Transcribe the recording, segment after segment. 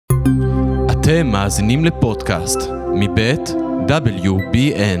אתם מאזינים לפודקאסט מבית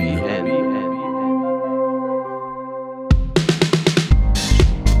WBN.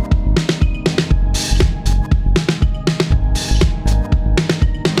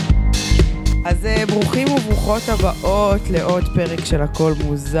 אז ברוכים וברוכות הבאות לעוד פרק של הכל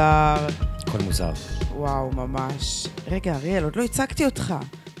מוזר. הכל מוזר. וואו, ממש. רגע, אריאל, עוד לא הצגתי אותך.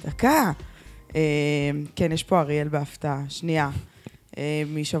 דקה. כן, יש פה אריאל בהפתעה. שנייה.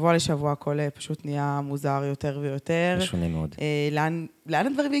 משבוע לשבוע הכל פשוט נהיה מוזר יותר ויותר. משונה מאוד. לאן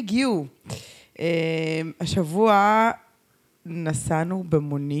הדברים הגיעו? השבוע נסענו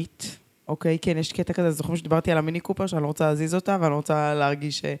במונית. אוקיי, כן, יש קטע כזה, זוכרים שדיברתי על המיני קופר, שאני לא רוצה להזיז אותה, ואני לא רוצה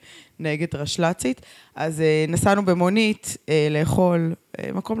להרגיש נהגת רשלצית. אז נסענו במונית לאכול,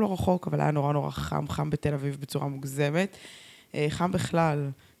 מקום לא רחוק, אבל היה נורא נורא חם בתל אביב בצורה מוגזמת. חם בכלל,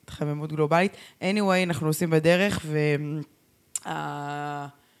 התחממות גלובלית. anyway, אנחנו נוסעים בדרך,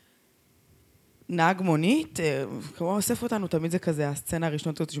 נהג מונית, כמו אוסף אותנו, תמיד זה כזה, הסצנה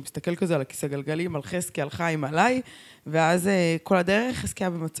הראשונה הזאת, שהוא מסתכל כזה על הכיסא גלגלים, על חסקי, על חיים, עליי, ואז כל הדרך, חסקי היה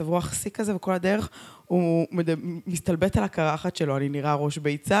במצב רוח שיא כזה, וכל הדרך הוא מסתלבט על הקרחת שלו, אני נראה ראש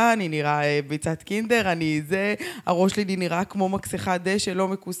ביצה, אני נראה ביצת קינדר, הראש שלי נראה כמו מקסחה דשא, לא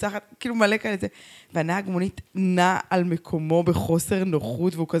מקוסחת, כאילו מלא כאלה זה, והנהג מונית נע על מקומו בחוסר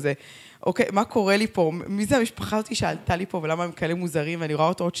נוחות, והוא כזה, אוקיי, מה קורה לי פה? מי זה המשפחה אותי שעלתה לי פה, ולמה הם כאלה מוזרים, ואני רואה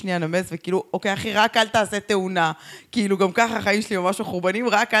אותו עוד שנייה נמס, וכאילו, אוקיי, אחי, רק אל תעשה תאונה. כאילו, גם ככה החיים שלי ממש מחורבנים,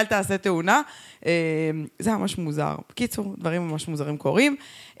 רק אל תעשה תאונה. זה ממש מוזר. בקיצור, דברים ממש מוזרים קורים.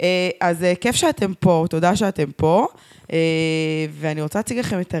 אז כיף שאתם פה, תודה שאתם פה, ואני רוצה להציג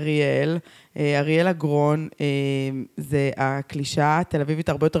לכם את אריאל. אריאל אגרון, זה הקלישה התל אביבית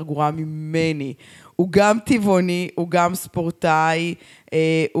הרבה יותר גרועה ממני. הוא גם טבעוני, הוא גם ספורטאי,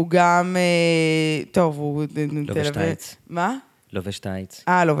 הוא גם, טוב, הוא... לובש טייץ. מה? לובש טייץ.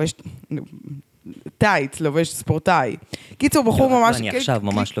 לובש... טייץ, לובש ספורטאי. קיצור, בחור ממש... אני עכשיו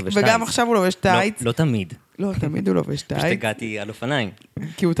ממש לובש טייץ. וגם עכשיו הוא לובש טייץ. לא תמיד. לא, תמיד הוא לובש טייץ. פשוט הגעתי על אופניים.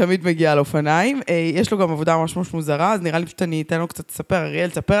 כי הוא תמיד מגיע על אופניים. יש לו גם עבודה ממש מוזרה, אז נראה לי שאני אתן לו קצת לספר. אריאל,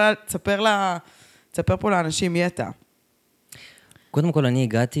 תספר פה לאנשים מי אתה. קודם כל אני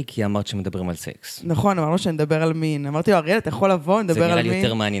הגעתי כי אמרת שמדברים על סקס. נכון, אמרנו שנדבר על מין. אמרתי לו, אריאל, אתה יכול לבוא, נדבר על מין. זה נראה לי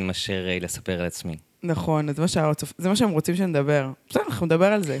יותר מעניין מאשר לספר על עצמי. נכון, זה מה שהם רוצים שנדבר. בסדר, אנחנו נדבר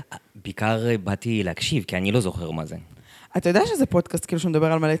על זה. בעיקר באתי להקשיב, כי אני לא זוכר מה זה. אתה יודע שזה פודקאסט כאילו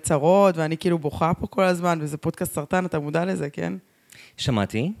שמדבר על מלא צרות, ואני כאילו בוכה פה כל הזמן, וזה פודקאסט סרטן, אתה מודע לזה, כן?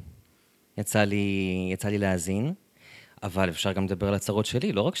 שמעתי, יצא לי להאזין, אבל אפשר גם לדבר על הצרות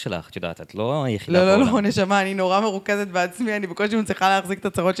שלי, לא רק שלך, את יודעת, את לא היחידה פה. לא, נשמה, אני נורא מרוכזת בעצמי, אני בקושי מצליחה להחזיק את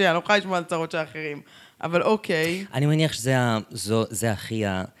הצרות שלי, אני לא יכולה לשמוע על צרות של האחרים, אבל אוקיי. אני מניח שזה הכי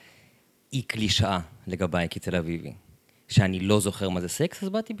אי קלישאה לגביי כתל אביבי, שאני לא זוכר מה זה סקס, אז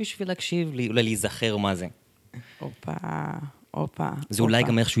באתי בשביל להקשיב, אולי להיזכר מה זה. אופה. זה אולי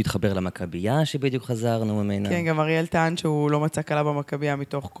גם איכשהו יתחבר למכבייה שבדיוק חזרנו ממנה. כן, גם אריאל טען שהוא לא מצא קלה במכבייה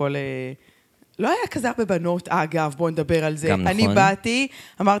מתוך כל... לא היה כזה הרבה בנות, אגב, בואו נדבר על זה. גם נכון. אני באתי,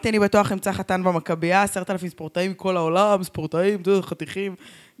 אמרתי, אני בטוח אמצא חתן במכבייה, 10,000 ספורטאים מכל העולם, ספורטאים, חתיכים.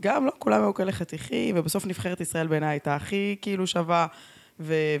 גם לא, כולם היו כאלה חתיכים, ובסוף נבחרת ישראל בעיניי הייתה הכי כאילו שווה,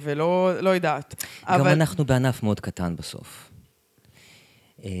 ולא יודעת. גם אנחנו בענף מאוד קטן בסוף.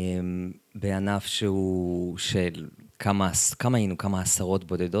 בענף של כמה היינו, כמה עשרות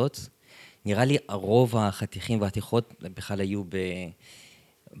בודדות. נראה לי הרוב החתיכים והחתיכות בכלל היו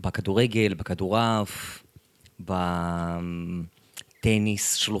בכדורגל, בכדורעף,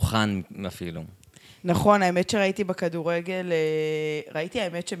 בטניס, שלוחן אפילו. נכון, האמת שראיתי בכדורגל, ראיתי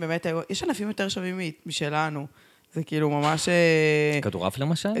האמת שבאמת, יש ענפים יותר שווים משלנו. זה כאילו ממש... כדורעף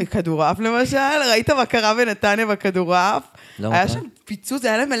למשל? כדורעף למשל, ראית מה קרה בנתניה בכדורעף? לא היה שם פיצוץ, זה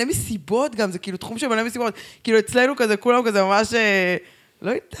היה להם מלא מסיבות גם, זה כאילו תחום של מלא מסיבות. כאילו אצלנו כזה, כולם כזה ממש...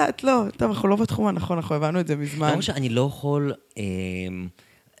 לא יודעת, לא. טוב, אנחנו לא בתחום הנכון, אנחנו הבנו את זה מזמן. למשל, אני לא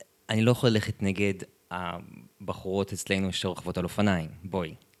יכול ללכת נגד הבחורות אצלנו שרוכבות על אופניים.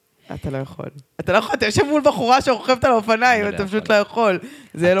 בואי. אתה לא יכול. אתה יושב מול בחורה שרוכבת על האופניים, אתה פשוט לא יכול.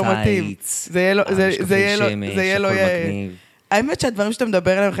 זה יהיה לא מתאים. זה יהיה לא... האמת שהדברים שאתה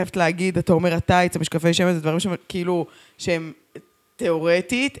מדבר עליהם, חייבת להגיד, אתה אומר הטייץ, המשקפי שמש, זה דברים כאילו שהם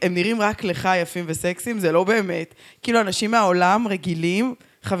תיאורטית, הם נראים רק לך יפים וסקסים, זה לא באמת. כאילו אנשים מהעולם רגילים,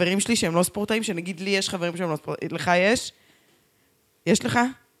 חברים שלי שהם לא ספורטאים, שנגיד לי יש חברים שהם לא ספורטאים. לך יש? יש לך?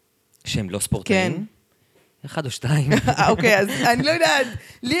 שהם לא ספורטאים? כן. 1 או 2. אוקיי, אז אני לא יודעת,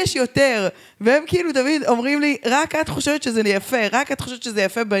 לי יש יותר, והם כאילו תמיד אומרים לי, רק את חושבת שזה יפה, רק את חושבת שזה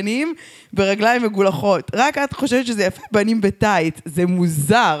יפה בנים ברגליים מגולחות, רק את חושבת שזה יפה בנים בטייץ, זה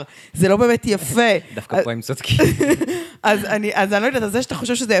מוזר, זה לא באמת יפה. דווקא פה הם צודקים. אז אני לא יודעת, אז זה שאתה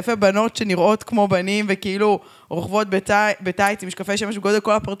חושב שזה יפה בנות שנראות כמו בנים, וכאילו רוכבות בטייץ עם משקפי שמש בגודל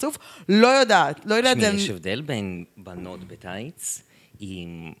כל הפרצוף, לא יודעת. יש הבדל בין בנות בטייץ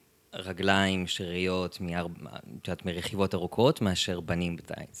עם רגליים שריות מרכיבות ארוכות מאשר בנים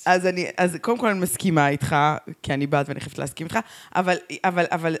בטייץ. אז קודם כל אני מסכימה איתך, כי אני בת ואני חייבת להסכים איתך,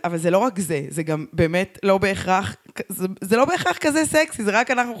 אבל זה לא רק זה, זה גם באמת לא בהכרח, זה לא בהכרח כזה סקסי, זה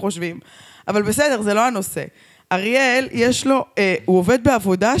רק אנחנו חושבים. אבל בסדר, זה לא הנושא. אריאל, יש לו, הוא עובד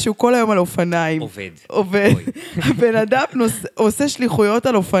בעבודה שהוא כל היום על אופניים. עובד. הבן אדם עושה שליחויות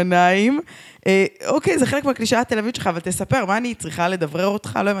על אופניים. אוקיי, זה חלק מהקלישאה התל-אביבית שלך, אבל תספר, מה אני צריכה לדברר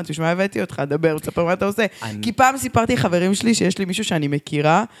אותך? לא הבנתי, בשביל מה הבאתי אותך? דבר, תספר מה אתה עושה. כי פעם סיפרתי לחברים שלי שיש לי מישהו שאני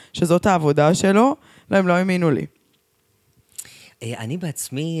מכירה, שזאת העבודה שלו, לא, הם לא האמינו לי. אני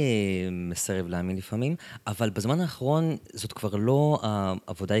בעצמי מסרב להאמין לפעמים, אבל בזמן האחרון זאת כבר לא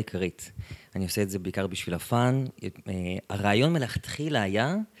העבודה העיקרית. אני עושה את זה בעיקר בשביל הפן. הרעיון מלכתחילה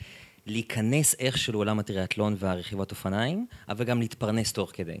היה להיכנס איכשהו לעולם הטריאטלון והרכיבת אופניים, אבל גם להתפרנס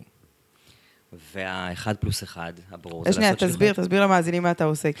תוך כדי. וה1+1, הברור, זה לעשות שנייה, תסביר למאזינים מה אתה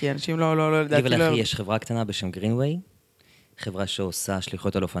עושה, כי אנשים לא לדעתי לי ולאחי יש חברה קטנה בשם גרינווי, חברה שעושה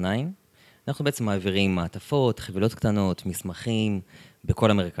שליחויות על אופניים. אנחנו בעצם מעבירים מעטפות, חבילות קטנות, מסמכים,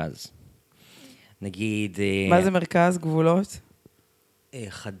 בכל המרכז. נגיד... מה זה מרכז? גבולות?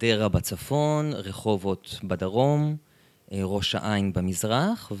 חדרה בצפון, רחובות בדרום, ראש העין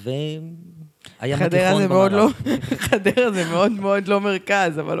במזרח, והים התיכון במערב. חדרה זה מאוד מאוד לא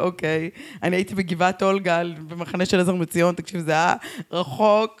מרכז, אבל אוקיי. אני הייתי בגבעת אולגה, במחנה של עזר מציון, תקשיב, זה היה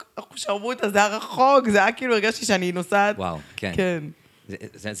רחוק, שרמוטה, זה היה רחוק, זה היה כאילו, הרגשתי שאני נוסעת. וואו, כן. כן.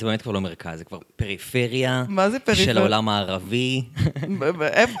 זה באמת כבר לא מרכז, זה כבר פריפריה. מה זה פריפריה? של העולם הערבי.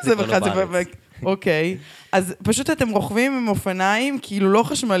 איפה זה בכלל? אוקיי. אז פשוט אתם רוכבים עם אופניים, כאילו לא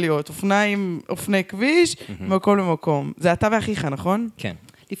חשמליות, אופני כביש, ממקום למקום. זה אתה ואחיך, נכון? כן.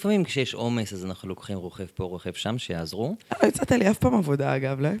 לפעמים כשיש עומס, אז אנחנו לוקחים רוכב פה, רוכב שם, שיעזרו. לא יצאת לי אף פעם עבודה,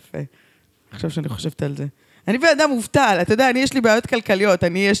 אגב, לא יפה. עכשיו שאני חושבת על זה. אני באדם מובטל, אתה יודע, יש לי בעיות כלכליות,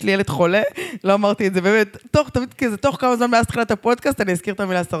 יש לי ילד חולה, לא אמרתי את זה, באמת, תמיד כזה, תוך כמה זמן מאז תחילת הפודקאסט, אני אזכיר את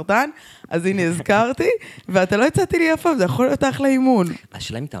המילה סרטן, אז הנה הזכרתי, ואתה לא יצאתי לי אף פעם, זה יכול להיות אחלה אימון.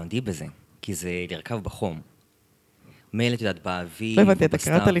 השאלה אם תעמדי בזה, כי זה לרכב בחום. מילא, את יודעת, באביב, לא הבנתי, אתה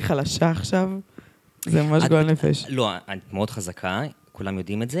קראת לי חלשה עכשיו? זה ממש גועל נפש. לא, את מאוד חזקה, כולם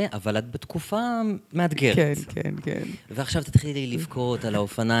יודעים את זה, אבל את בתקופה מאתגרת. כן. ועכשיו תתחילי לבכות על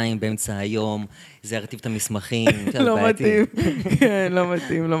האופניים באמצע היום, זה ירטיב את המסמכים. לא מתאים. כן,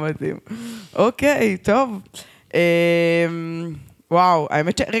 לא מתאים. אוקיי, טוב. וואו,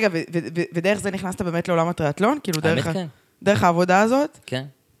 האמת רגע, ודרך זה נכנסת באמת לעולם הטריאטלון? כאילו דרך העבודה הזאת? כן.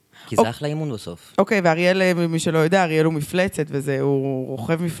 כי זה אחלה אימון בסוף. אוקיי, ואריאל, מי שלא יודע, אריאל הוא מפלצת, הוא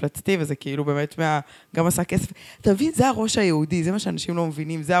רוכב מפלצתי, וזה כאילו באמת גם עשה כסף. אתה מבין, זה הראש היהודי, זה מה שאנשים לא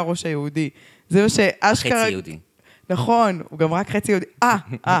מבינים, זה הראש היהודי. זה מה שאשכרה... חצי יהודי. נכון, הוא גם רק חצי יהודי.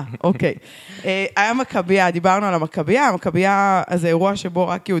 אוקיי. היה מכבייה, דיברנו על המכבייה, המכבייה זה אירוע שבו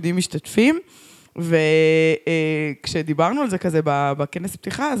רק יהודים משתתפים, וכשדיברנו על זה כזה בכנס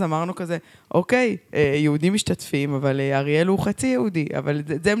פתיחה, אז אמרנו כזה, אוקיי, יהודים משתתפים, אבל אריאל הוא חצי יהודי, אבל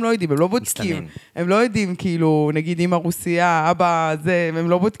זה הם לא יודעים, הם לא בודקים. הם לא יודעים, כאילו, נגיד אמא רוסיה, אבא, זה, הם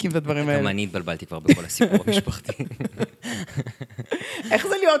לא בודקים את הדברים האלה. גם אני התבלבלתי כבר בכל הסיפור המשפחתי. איך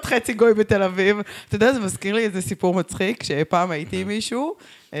זה להיות חצי גוי בתל אביב? אתה יודע, זה מזכיר לי איזה סיפור מצחיק, שפעם הייתי עם מישהו,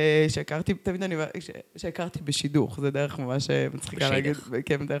 שהכרתי בשידוך, זה דרך ממש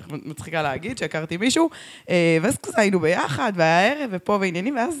מצחיקה להגיד, שהכרתי מישהו, ואז כזה היינו ביחד, והערב ופה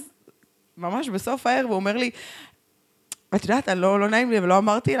ועניינים, ואז ממש בסוף הערב הוא אומר לי, את יודעת, לא נעים לי, ולא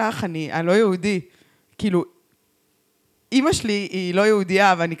אמרתי לך, אני לא יהודי. כאילו, אמא שלי היא לא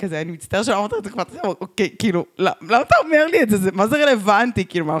יהודייה, ואני כזה, אני מצטער שלא אמרת את זה כבר, אוקיי, כאילו, למה אתה אומר לי את זה? מה זה רלוונטי?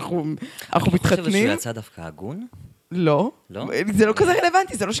 כאילו, אנחנו מתחתנים? אני חושבת שהוא יצא דווקא הגון? לא. לא? זה לא כזה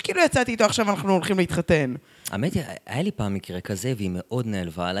רלוונטי, זה לא שכאילו יצאתי איתו עכשיו אנחנו הולכים להתחתן. האמת היא, היה לי פעם מקרה כזה, והיא מאוד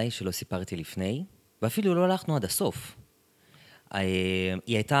נעלבה עליי, שלא סיפרתי לפני, ואפילו לא הלכנו עד הסוף. היא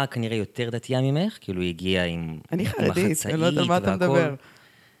הייתה כנראה יותר דתייה ממך, כאילו היא הגיעה עם אני חרדית, אני לא יודעת על מה אתה מדבר.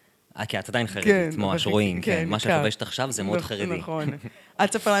 כי את עדיין חרדית, כמו שרואים, כן. מה שאת חובשת עכשיו זה מאוד חרדי. נכון. אל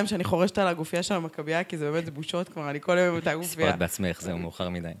תספר להם שאני חורשת על הגופייה של המכבייה, כי זה באמת בושות, כבר אני כל היום אותה גופייה. ספרת בעצמך, זהו מאוחר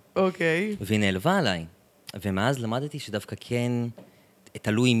מדי. אוקיי. והיא נעלבה עליי. ומאז למדתי שדווקא כן,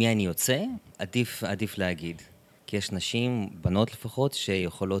 תלוי מי אני יוצא, עדיף להגיד. כי יש נשים, בנות לפחות,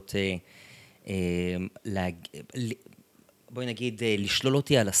 שיכולות בואי נגיד, לשלול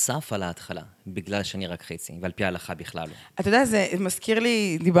אותי על הסף על ההתחלה, בגלל שאני רק חצי, ועל פי ההלכה בכלל לא. אתה יודע, זה מזכיר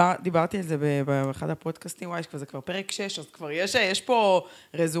לי, דיברתי על זה באחד הפודקאסטים, וואי, זה כבר פרק 6, אז כבר יש פה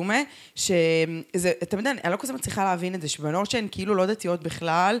רזומה, אתה יודע, אני לא כזה מצליחה להבין את זה, שבנות שהן כאילו לא דתיות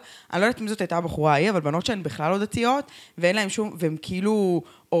בכלל, אני לא יודעת אם זאת הייתה הבחורה ההיא, אבל בנות שהן בכלל לא דתיות, ואין להן שום, והם כאילו,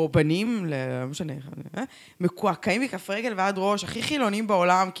 או בנים, לא משנה, מקועקעים מכף רגל ועד ראש, הכי חילונים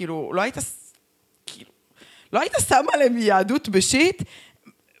בעולם, כאילו, לא היית שמה עליהם יהדות בשיט,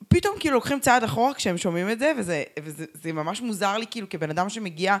 פתאום כאילו לוקחים צעד אחורה כשהם שומעים את זה, וזה ממש מוזר לי, כאילו, כבן אדם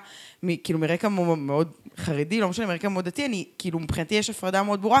שמגיע, כאילו, מרקע מאוד חרדי, לא משנה, מרקע מאוד דתי, אני, כאילו, מבחינתי יש הפרדה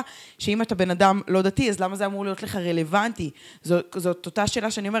מאוד ברורה, שאם אתה בן אדם לא דתי, אז למה זה אמור להיות לך רלוונטי? זאת אותה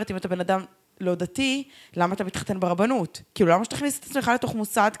שאלה שאני אומרת, אם אתה בן אדם לא דתי, למה אתה מתחתן ברבנות? כאילו, למה שתכניס את עצמך לתוך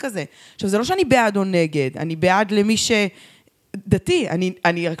מוסד כזה? עכשיו, זה לא שאני בעד או נגד, אני בעד למי דתי,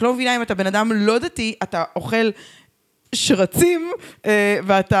 אני רק לא מבינה אם אתה בן אדם לא דתי, אתה אוכל שרצים,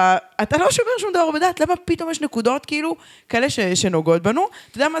 ואתה לא שומר שום דבר בדעת, למה פתאום יש נקודות כאילו, כאלה שנוגעות בנו?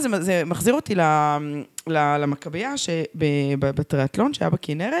 אתה יודע מה, זה מחזיר אותי למכבייה, בטריאטלון שהיה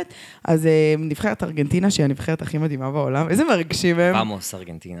בכנרת, אז נבחרת ארגנטינה, שהיא הנבחרת הכי מדהימה בעולם, איזה מרגשים הם. במוס,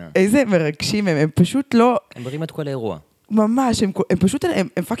 ארגנטינה. איזה מרגשים הם פשוט לא... הם ברים את כל האירוע. ממש, הם פשוט,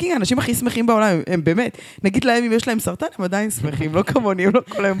 הם פאקינג האנשים הכי שמחים בעולם, הם באמת, נגיד להם אם יש להם סרטן, הם עדיין שמחים, לא כמוני, הם לא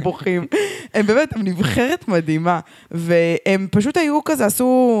כל הם בוכים. הם באמת, הם נבחרת מדהימה, והם פשוט היו כזה,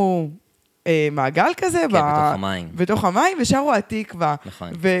 עשו מעגל כזה, כן, בתוך המים. בתוך המים, ושרו התקווה. נכון.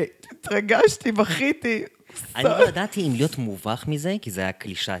 והתרגשתי, בכיתי. אני לא ידעתי אם להיות מובך מזה, כי זה היה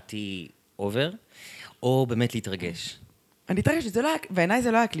קלישאתי אובר, או באמת להתרגש. אני התרגשתי, בעיניי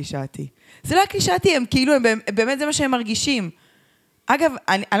זה לא היה קלישאתי. זה לא היה קלישאתי, הם כאילו, באמת זה מה שהם מרגישים. אגב,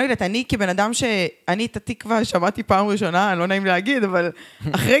 אני לא יודעת, אני כבן אדם שאני את התקווה שמעתי פעם ראשונה, לא נעים להגיד, אבל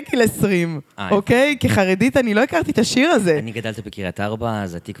אחרי גיל 20, אוקיי? כחרדית אני לא הכרתי את השיר הזה. אני גדלתי בקריית 4,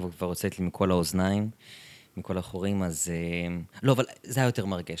 אז התקווה כבר הוצאת לי מכל האוזניים, מכל החורים, אז... לא, אבל זה היה יותר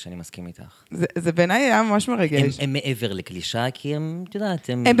מרגש, אני מסכים איתך. זה בעיניי היה ממש מרגש. הם מעבר לקלישה, כי הם, את יודעת,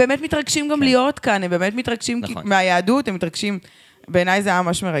 הם באמת מתרגשים גם להיות כאן, הם באמת מתרגשים מהיהדות, הם מתרגשים... בעיניי זה היה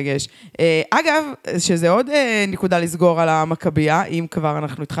ממש מרגש. אגב, שזה עוד נקודה לסגור על המכבייה, אם כבר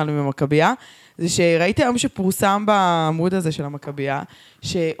אנחנו התחלנו עם המכבייה, זה שראיתי היום שפורסם בעמוד הזה של המכבייה,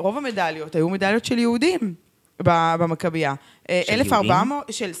 שרוב המדליות היו מדליות של יהודים במכבייה.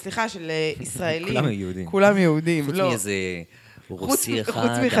 1400, סליחה, של ישראלים. כולם יהודים. כולם יהודים, חוץ לא. מאיזה רוסי אחד.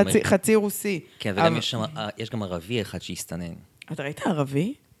 חוץ מחצי רוסי. כן, וגם יש גם ערבי אחד שהסתנן. אתה ראית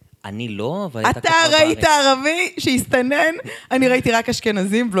ערבי? אני לא, אבל הייתה אתה ראית ערבי שהסתנן, אני ראיתי רק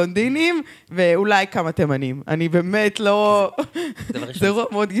אשכנזים, בלונדינים, ואולי כמה תימנים. אני באמת לא... זה רוב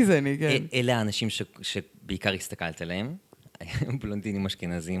מאוד גזעני, כן. אלה האנשים שבעיקר הסתכלת עליהם, בלונדינים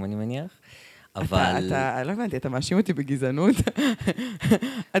אשכנזים, אני מניח, אבל... אתה, לא הבנתי, אתה מאשים אותי בגזענות?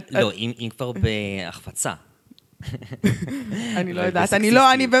 לא, אם כבר בהחפצה. אני לא יודעת,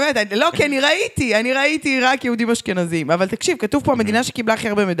 אני באמת, לא, כי אני ראיתי רק יהודים אשכנזים, אבל תקשיב, כתוב פה המדינה שקיבלה הכי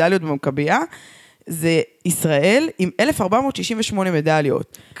הרבה מדליות במכבייה, זה ישראל עם 1,468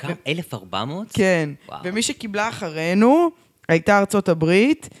 מדליות. 1,400? כן, ומי שקיבלה אחרינו הייתה ארצות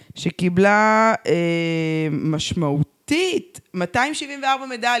הברית, שקיבלה משמעותית 274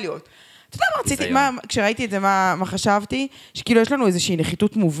 מדליות. אתה יודע מה רציתי, כשראיתי את זה, מה חשבתי? שכאילו יש לנו איזושהי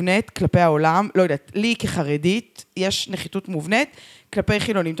נחיתות מובנית כלפי העולם, לא יודעת, לי כחרדית, יש נחיתות מובנית כלפי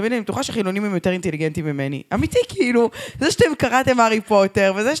חילונים. תמיד אני בטוחה שחילונים הם יותר אינטליגנטים ממני. אמיתי, כאילו, זה שאתם קראתם הארי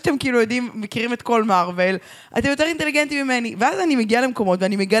פוטר, וזה שאתם כאילו יודעים, מכירים את כל מארוול, אתם יותר אינטליגנטים ממני. ואז אני מגיעה למקומות,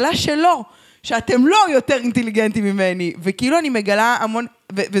 ואני מגלה שלא, שאתם לא יותר אינטליגנטים ממני, וכאילו אני מגלה המון,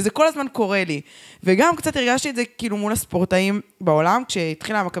 וזה כל הזמן קורה לי. וגם קצת הרגשתי את זה כאילו מול הספורטאים בעולם,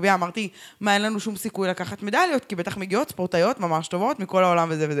 כשהתחילה המכבייה אמרתי, מה, אין לנו שום סיכוי לקחת מדליות, כי בטח מגיעות ספורטאיות ממש טובות מכל העולם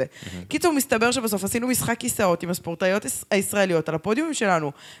וזה וזה. קיצור, מסתבר שבסוף עשינו משחק כיסאות עם הספורטאיות הישראליות על הפודיומים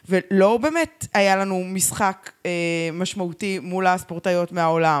שלנו, ולא באמת היה לנו משחק משמעותי מול הספורטאיות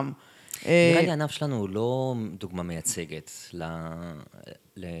מהעולם. נראה לי הענף שלנו הוא לא דוגמה מייצגת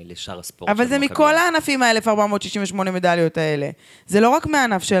לשאר הספורט. אבל זה מכל הענפים ה-1468 מדליות האלה. זה לא רק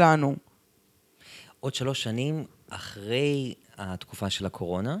מהענף שלנו. עוד 3 שנים אחרי התקופה של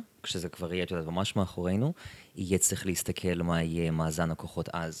הקורונה, כשזה כבר יהיה, את יודעת, ממש מאחורינו, יהיה צריך להסתכל מה יהיה מאזן הכוחות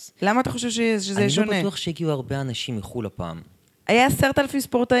אז. למה אתה חושב שזה שונה? אני לא בטוח שהגיעו הרבה אנשים מחול הפעם. היה 10,000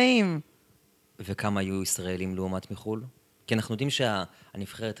 ספורטאים. וכמה היו ישראלים לעומת מחול? כי אנחנו יודעים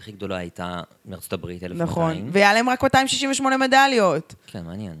שהנבחרת הכי גדולה הייתה מארצות הברית, 1,200. נכון, והיה להם רק 268 מדליות. כן,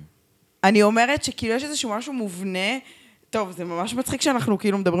 מעניין. אני אומרת שכאילו יש איזשהו משהו מובנה, טוב, זה ממש מצחיק שאנחנו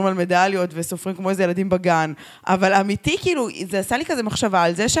כאילו מדברים על מדליות וסופרים כמו איזה ילדים בגן, אבל אמיתי, כאילו, זה עשה לי כזה מחשבה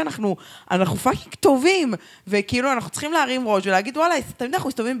על זה שאנחנו פאקינג טובים, וכאילו אנחנו צריכים להרים ראש ולהגיד, וואלה, תמיד אנחנו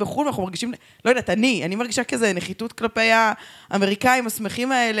מסתובבים בחו"ל, ואנחנו מרגישים, לא יודעת, אני מרגישה כזה נחיתות כלפי האמריקאים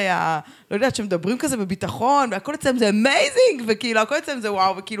השמחים האלה, לא יודעת, שמדברים כזה בביטחון, והכל אצלם זה אמייזינג, וכאילו, הכל אצלם זה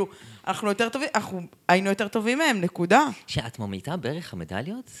וואו, וכאילו, אנחנו יותר טובים, אנחנו היינו יותר טובים מהם, נקודה. שאת ממעיטה בערך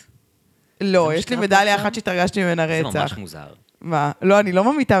המדליות? לא, יש לי מדליה אחת שהתרגשתי ממנה רצח. זה ממש מוזר. מה? לא, אני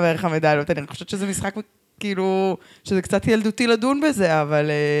לא ממיתה בערך המדליות, אני חושבת שזה משחק, כאילו, שזה קצת ילדותי לדון בזה,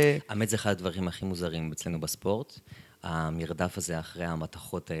 אבל... האמת זה אחד הדברים הכי מוזרים אצלנו בספורט, המרדף הזה אחרי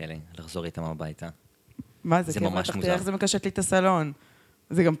המתחות האלה, לחזור איתם הביתה. מה זה? זה ממש מוזר. תראה איך זה מקשט לי את הסלון.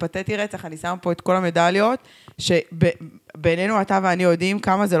 זה גם פתטי רצח, אני שמה פה את כל המדליות, שבינינו אתה ואני יודעים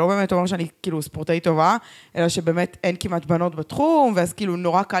כמה זה לא באמת אומר שאני כאילו ספורטאי טובה, אלא שבאמת אין כמעט בנות בתחום, ואז כאילו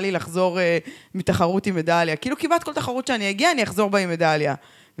נורא קל לי לחזור מתחרות עם מדליה. כאילו כמעט כל תחרות שאני אגיע, אני אחזור בה עם מדליה.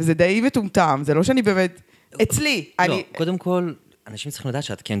 וזה די מטומטם, זה לא שאני באמת... אצלי. לא, קודם כל, אנשים צריכים לדעת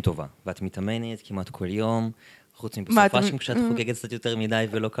שאת כן טובה, ואת מתאמנת כמעט כל יום, חוץ מבסופה שאת חוגגת קצת יותר מדי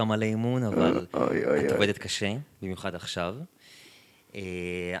ולא קמה לאימון, אבל את עובדת קשה, במיוחד עכשיו.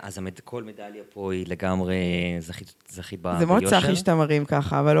 אז כל מדליה פה היא לגמרי זכית ביושר. זה מאוד סאחי שאתה מרים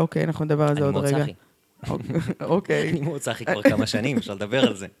ככה, אבל אוקיי, אנחנו נדבר על זה עוד רגע. אני מאוד סאחי. אוקיי. אני מאוד סאחי כבר כמה שנים, אפשר לדבר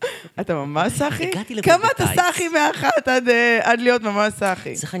על זה. אתה ממש סאחי? הגעתי לפה בטייץ. כמה אתה סאחי מאחת עד להיות ממש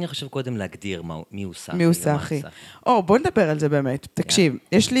סאחי? צריך אני חושב קודם להגדיר מי הוא סאחי. מי הוא סאחי. בוא נדבר על זה באמת. תקשיב,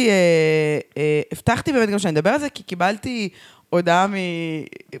 יש לי... הבטחתי באמת גם שאני אדבר על זה, כי קיבלתי... הודעה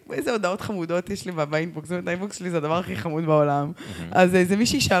איזה הודעות חמודות יש לי באינבוקס, זאת אומרת, האינבוקס שלי זה הדבר הכי חמוד בעולם. אז איזה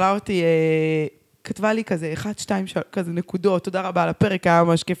מישהי שאלה אותי, כתבה לי כזה, 1, 2, כזה נקודות, תודה רבה על הפרק, היה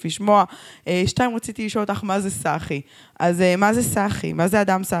ממש כיף לשמוע. 2, רציתי לשאול אותך, מה זה סאחי? אז מה זה סאחי? מה זה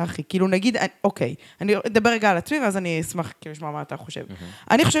אדם סאחי? כאילו נגיד, אוקיי, אני אדבר רגע על עצמי, ואז אני אשמח כאילו לשמוע מה אתה חושב.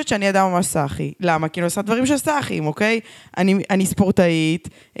 אני חושבת שאני אדם ממש סאחי. למה? כי אני עושה דברים של סאחים, אוקיי? אני ספורטאית,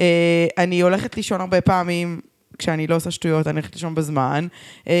 אני הולכת לישון הרבה פעמים, כשאני לא עושה שטויות, אני הולכת לישון בזמן.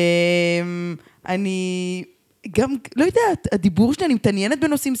 אני גם, לא יודעת, הדיבור שלי, אני מתעניינת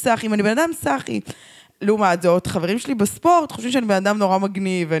בנושאים סאחים, אני בן אדם סאחי. לעומת זאת, חברים שלי בספורט חושבים שאני בן אדם נורא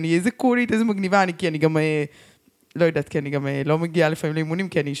מגניב, ואני איזה קולית, איזה מגניבה, כי אני גם, לא יודעת, כי אני גם לא מגיעה לפעמים לאימונים,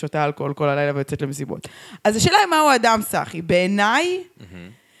 כי אני שותה אלכוהול כל הלילה ויוצאת למסיבות. אז השאלה היא מהו אדם סאחי. בעיניי,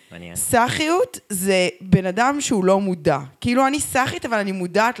 סאחיות זה בן אדם שהוא לא מודע. כאילו אני סאחית, אבל אני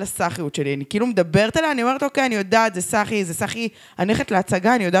מודעת לסאחיות שלי. אני כאילו מדברת עליה, אני אומרת, אוקיי, אני יודעת, זה סאחי, אני הולכת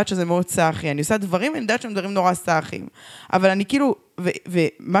להצגה, אני יודעת שזה מאוד סאחי. אני עושה דברים, אני יודעת שהם דברים נורא סאחיים. אבל אני כאילו,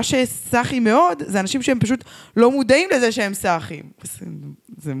 ומה שסאחי מאוד, זה אנשים שהם פשוט לא מודעים לזה שהם סאחים.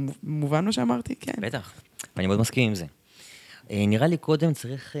 זה מובן מה שאמרתי? כן. בטח, ואני מאוד מסכים עם זה. נראה לי קודם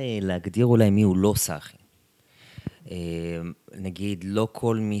צריך להגדיר אולי מי הוא לא סאחי. נגיד, לא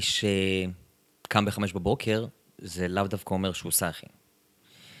כל מי שקם ב5 בבוקר, זה לאו דווקא אומר שהוא סאחי.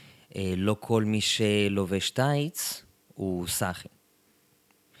 לא כל מי שלובש טייץ, הוא סאחי.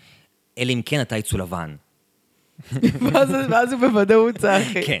 אלא אם כן הטייץ הוא לבן. ואז הוא בוודאות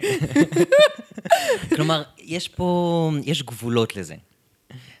סאחי. כן. כלומר, יש גבולות לזה.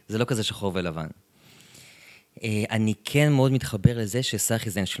 זה לא כזה שחור ולבן. אני כן מאוד מתחבר לזה שסאחי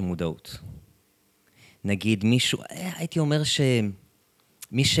זה עניין של מודעות. נגיד מישהו, הייתי אומר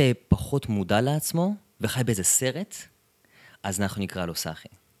שמי שפחות מודע לעצמו וחי באיזה סרט, אז אנחנו נקרא לו סאחי.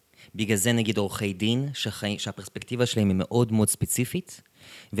 בגלל זה נגיד עורכי דין, שהפרספקטיבה שלהם היא מאוד מאוד ספציפית,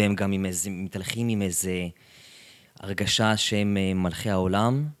 והם גם מתהלכים עם איזה הרגשה שהם מלכי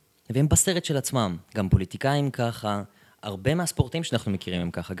העולם, והם בסרט של עצמם. גם פוליטיקאים ככה, הרבה מהספורטאים שאנחנו מכירים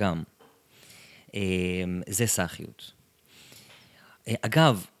הם ככה גם. זה סאחיות.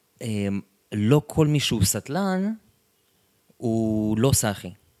 אגב, לא כל מי שהוא סטלן, הוא לא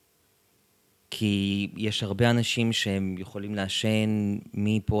סאחי. כי יש הרבה אנשים שהם יכולים לעשן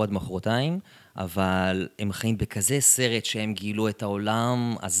מפה עד מחרתיים, אבל הם חיים בכזה סרט שהם גילו את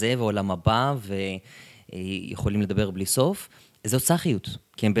העולם הזה והעולם הבא, ויכולים לדבר בלי סוף. זאת סאחיות,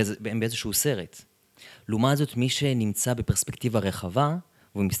 כי הם באיזשהו סרט. לעומת זאת, מי שנמצא בפרספקטיבה רחבה,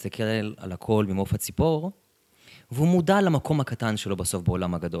 והוא מסתכל על הכל ממעוף הציפור, והוא מודע למקום הקטן שלו בסוף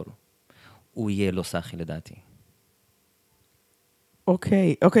בעולם הגדול. הוא יהיה לא סאחי לדעתי.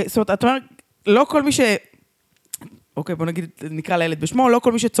 אוקיי. זאת אומרת, אתה אומר, לא כל מי אוקיי, בוא נגיד, נקרא לילד בשמו, לא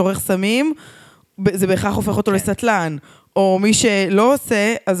כל מי שצורך סמים, זה בהכרח הופך אותו לסטלן. או מי שלא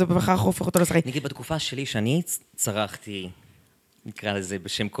עושה, אז זה בהכרח הופך אותו לסאחי. נגיד, בתקופה שלי שאני צרכתי נקרא לזה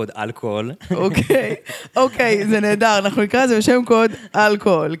בשם קוד אלכוהול. אוקיי, זה נהדר, אנחנו נקרא לזה בשם קוד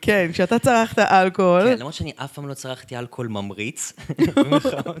אלכוהול, כן, כשאתה צרכת אלכוהול. כן, למרות שאני אף פעם לא צרכתי אלכוהול ממריץ.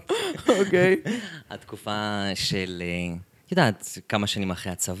 אוקיי. התקופה של, את יודעת, כמה שנים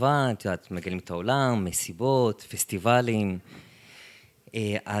אחרי הצבא, את יודעת, מגלים את העולם, מסיבות, פסטיבלים.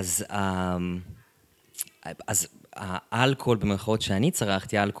 אז האלכוהול במרכאות שאני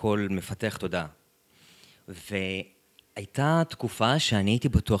צרכתי, האלכוהול מפתח תודעה. והייתה תקופה שאני הייתי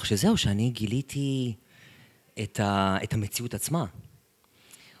בטוח שזהו, שאני גיליתי את המציאות עצמה.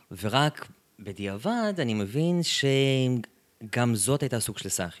 ורק בדיעבד אני מבין שגם זאת הייתה סוג של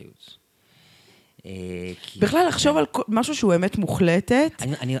סאחיות. בכלל לחשוב על משהו שהוא אמת מוחלטת.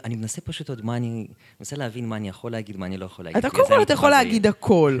 אני מנסה פשוט עוד אני מנסה להבין מה אני יכול להגיד, מה אני לא יכול להגיד. אתה קודם כל אתה יכול להגיד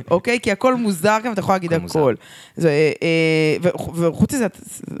הכל, אוקיי? כי הכל מוזר גם, אתה יכול להגיד הכל. וחוץ מזה,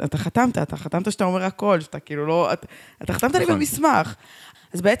 אתה חתמת שאתה אומר הכל, שאתה כאילו לא, אתה חתמת לי במסמך.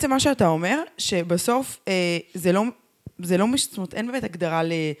 אז בעצם מה שאתה אומר, שבסוף זה לא, זאת אומרת, אין באמת הגדרה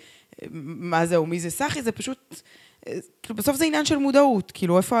למה זה או מי זה סאחי, זה פשוט, בסוף זה עניין של מודעות,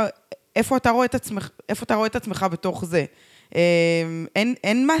 כאילו איפה אתה רואה את עצמך בתוך זה.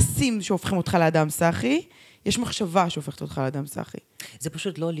 אין מעשים שהופכים אותך לאדם סאחי, יש מחשבה שהופכת אותך לאדם סאחי. זה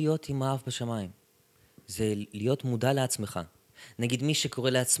פשוט לא להיות עם האף בשמיים. זה להיות מודע לעצמך. נגיד מי שקורא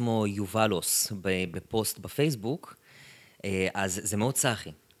לעצמו יובלוס בפוסט בפייסבוק, אז זה מאוד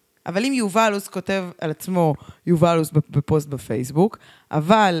סאחי. אבל אם יובלוס כותב על עצמו יובלוס בפוסט בפייסבוק,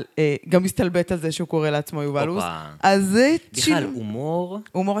 אבל גם מסתלבט על זה שהוא קורא לעצמו יובלוס, אז זה... בכלל,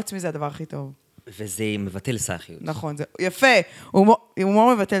 הומור עצמי זה הדבר הכי טוב. וזה מבטל סאחיות. נכון, זה יפה.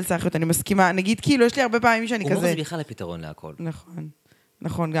 הומור מבטל סאחיות, אני מסכימה. נגיד, כאילו, יש לי הרבה פעמים שאני כזה... הומור זה בכלל הפתרון להכל.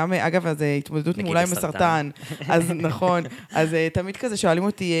 נכון, גם, אגב, אז התמודדות אולי עם הסרטן. אז נכון, אז תמיד כזה שואלים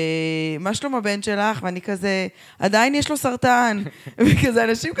אותי, מה שלום הבן שלך? ואני כזה, עדיין יש לו סרטן. וכזה,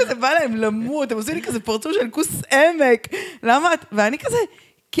 אנשים כזה בא להם למות, הם עושים לי כזה פרצוף של כוס עמק. למה? ואני כזה,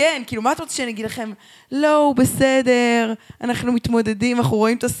 כן, כאילו, מה את רוצה שאני אגיד לכם? לא, הוא בסדר, אנחנו מתמודדים, אנחנו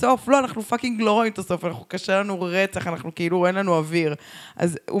רואים את הסוף. לא, אנחנו פאקינג לא רואים את הסוף, אנחנו קשה לנו רצח, אנחנו כאילו, אין לנו אוויר.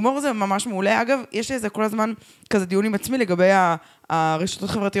 אז הומור זה ממש מעולה. אגב, יש לי איזה כל הזמן כזה דיון עם עצמי לגבי הרשתות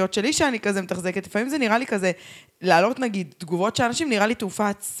החברתיות שלי, שאני כזה מתחזקת. לפעמים זה נראה לי כזה, לעלות נגיד תגובות שאנשים, נראה לי תעופה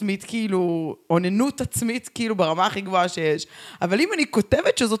עצמית, כאילו, עוננות עצמית, כאילו, ברמה הכי גבוהה שיש. אבל אם אני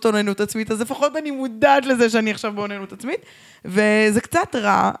כותבת שזאת עוננות עצמית, אז לפחות אני מודעת לזה שאני עכשיו בעוננות עצמית. וזה קצת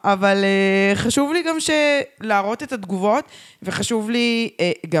רע, אבל חשוב לי גם להראות את התגובות, וחשוב לי,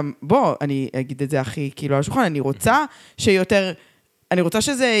 גם, אני אגיד את זה הכי, כאילו, על השולחן, אני רוצה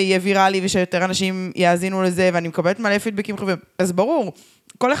שזה יהיה ויראלי, ושיותר אנשים יאזינו לזה, ואני מקבלת מלא פידבקים חברים. אז ברור,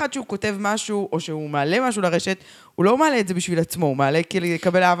 כל אחד שהוא כותב משהו, או שהוא מעלה משהו לרשת, הוא לא מעלה את זה בשביל עצמו, הוא מעלה כאילו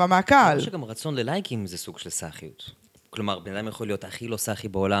לקבל אהבה מהקהל. אני חושב שגם רצון ללייקים זה סוג של סאחיות. כלומר, בן אדם יכול להיות הכי לא סאחי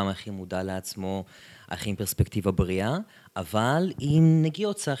בעולם, הכי מודע לעצמו, הכי עם פרספקטיבה בריאה, אבל עם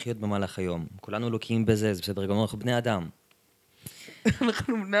נגיעות סאחיות במהלך היום. כולנו לוקים בזה, זה בסדר, גם אנחנו בני אדם.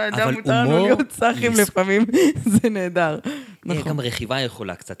 אנחנו בני אדם, מותר לנו להיות סאחים לפעמים, זה נהדר. גם רכיבה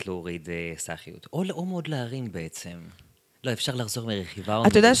יכולה קצת להוריד סאחיות, או מאוד להרים בעצם. לא, אפשר לחזור מרכיבה.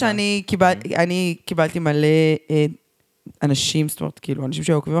 אתה יודע שאני קיבלתי מלא אנשים, זאת אומרת, כאילו, אנשים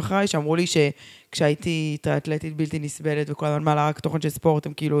שעוקבים אחריי, שאמרו לי שכשהייתי טריאתלטית בלתי נסבלת, וכל הזמן מעלה רק תוכן של ספורט,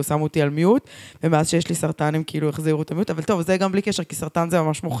 הם כאילו שמו אותי על מיוט, ומאז שיש לי סרטן, הם כאילו החזירו את המיוט, אבל טוב, זה גם בלי קשר, כי סרטן זה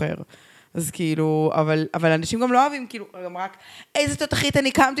ממש מוכר. אז כאילו, אבל אנשים גם לא אוהבים, כאילו, גם רק, איזה תותחית,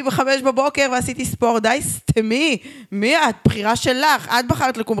 אני קמתי ב5 בבוקר ועשיתי ספורט, די סתמי, מי את? בחירה שלך, את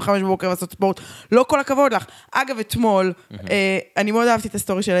בחרת לקום ב5 בבוקר ועשות ספורט, לא כל הכבוד לך. אגב, אתמול, אני מאוד אהבתי את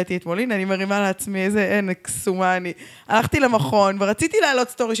הסטורי שהעליתי אתמול, הנה, אני מרימה לעצמי, איזה קסומה אני. הלכתי למכון, ורציתי להעלות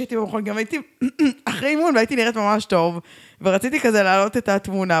סטורי שהייתי במכון, גם הייתי אחרי אימון, והייתי נראית ממש טוב, ורציתי כזה להעלות את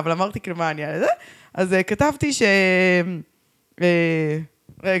התמונה, אבל אמרתי, כאילו, מה אני על זה? אז כתבתי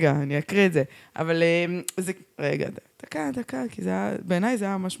רגע, אני אקריא את זה. אבל זה... רגע, דקה, כי בעיניי זה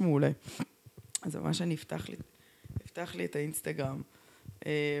היה ממש מעולה. אז ממש אני אפתח לי את האינסטגרם.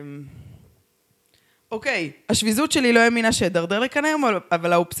 אוקיי, השביזות שלי לא האמינה שדרדר לכאן היום,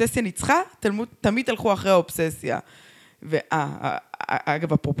 אבל האובססיה ניצחה, תמיד הלכו אחרי האובססיה.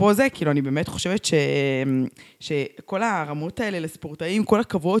 אגב, אפרופו זה, כאילו, אני באמת חושבת שכל הרמות האלה לספורטאים, כל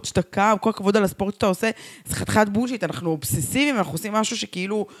הכבוד שאתה קם, כל הכבוד על הספורט שאתה עושה, זה חתיכת בולשיט, אנחנו אובססיביים, אנחנו עושים משהו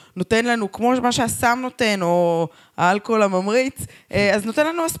שכאילו נותן לנו, כמו מה שהסם נותן, או האלכוהול הממריץ, אז נותן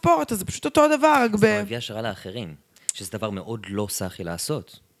לנו הספורט, אז זה פשוט אותו דבר. זה להביא השראה לאחרים, שזה דבר מאוד לא סאחי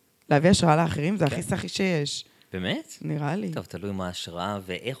לעשות. להביא השראה לאחרים, זה הכי סאחי שיש. באמת? נראה לי. טוב, תלוי מה ההשראה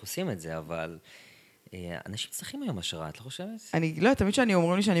ואיך עושים את זה, אבל... אנשים צריכים היום השראה, את לא חושבת? אני, לא, תמיד שאני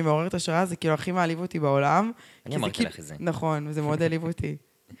אומרים לי שאני מעוררת השראה, זה כאילו הכי מעליב אותי בעולם. אני אמרתי לך את זה. נכון, זה מאוד העליב אותי.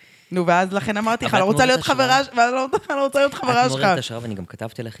 נו, ואז לכן אמרתי לך, לא רוצה להיות חברה שלך. את מעוררת השראה, ואני גם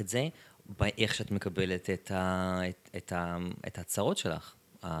כתבתי לך את זה, באיך שאת מקבלת את הצרות שלך,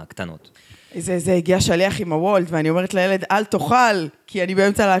 הקטנות. זה הגיע שליח עם הוולט, ואני אומרת לילד, אל תאכל, כי אני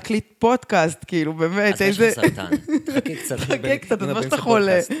באמצע להקליט פודקאסט, כאילו, באמת, איזה... אז יש לך סרטן, תחכה קצת. תחכה קצת, אז מה שאתה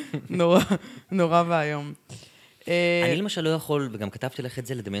חולה. נורא והיום. אני למשל לא יכול, וגם כתבתי לך את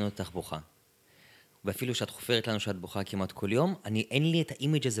זה, לדמיין אותך בוכה. ואפילו שאת חופרת לנו שאת בוכה כמעט כל יום, אין לי את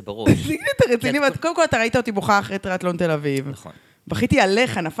האימג' הזה בראש. אתה רציני, קודם כל אתה ראית אותי בוכה אחרי טריאטלון תל אביב. נכון. בכיתי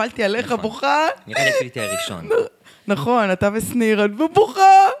עליך, נפלתי עליך, בוכה. נראה לי אפילו הראשון. נכון, אתה וסניר, את בוכה.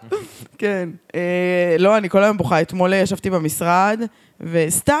 כן. לא, אני כל היום בוכה. אתמול ישבתי במשרד,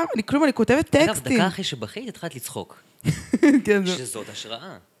 וסתם, אני כותבת טקסטים. אגב, דקה אחרי שבכית, התחלת לצחוק. שזאת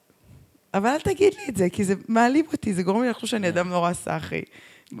השראה. אבל אל תגיד לי את זה, כי זה מעליב אותי, זה גורם לי לחשוב שאני אדם נורא סאחי.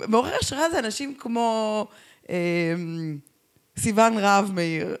 מעורר השראה זה אנשים כמו סיוון רב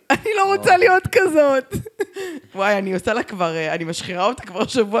מאיר. אני לא רוצה להיות כזאת. וואי, אני עושה לה כבר, אני משחירה אותה כבר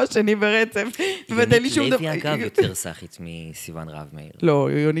שבוע שני ברצף. יונית לוי אגב יותר סאחית מסיוון רב מאיר. לא,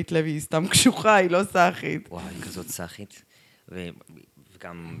 יונית לוי היא סתם קשוחה, היא לא סאחית. וואי, היא כזאת סאחית.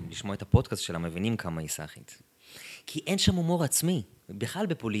 וגם לשמוע את הפודקאסט שלה מבינים כמה היא סאחית. כי אין שם הומור עצמי. בכלל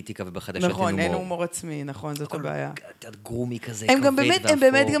בפוליטיקה ובחדשות אין הומור. נכון, אין הומור עצמי, נכון, זאת הבעיה. גרומי כזה, כבד ואפור. הם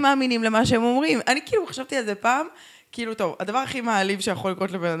באמת גם מאמינים למה שהם אומרים. אני כאילו חשבתי על זה פעם, כאילו, טוב, הדבר הכי מעליב שיכול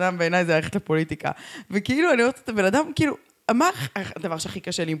לקרות לבן אדם בעיניי זה ללכת לפוליטיקה. וכאילו, אני רוצה את הבן אדם, כאילו, מה הדבר שהכי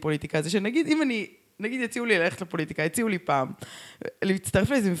קשה לי עם פוליטיקה? זה שנגיד, אם אני, נגיד, יציעו לי ללכת לפוליטיקה, יציעו לי פעם, להצטרף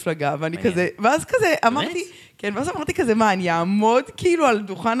לאיזו מפלגה, ואני כזה, ואז כזה, אמרתי, כן, ואז אמרתי כזה, מה, אני אעמוד כאילו על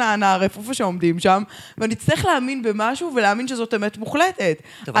דוכן הענף, איפה שעומדים שם, ואני צריך להאמין במשהו, ולהאמין שזאת אמת מוחלטת.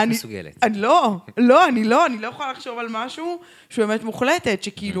 טוב, את מסוגלת. אני לא יכולה לחשוב על משהו שהוא אמת מוחלטת,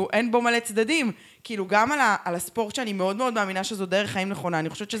 שכאילו אין בו מלא צדדים. כאילו, גם על הספורט שאני מאוד מאוד מאמינה שזו דרך חיים נכונה, אני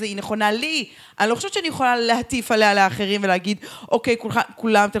חושבת שהיא נכונה לי, אני לא חושבת שאני יכולה להטיף עליה לאחרים ולהגיד, אוקיי,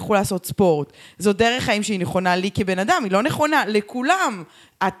 כולם תלכו לעשות ספורט. זו דרך חיים שהיא נכונה לי כבן אדם, היא לא נכונה לכולם,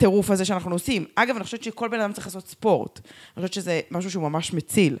 הטירוף הזה שאנחנו עושים. אגב, אני חושבת שכל בן אדם צריך לעשות ספורט. אני חושבת שזה משהו שהוא ממש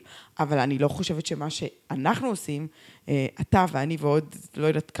מציל, אבל אני לא חושבת שמה שאנחנו עושים, אתה ואני ועוד, לא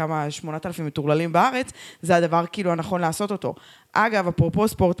יודעת כמה, 8,000 מטורללים בארץ, זה הדבר כאילו הנכון לעשות אותו. אגב, אפרופו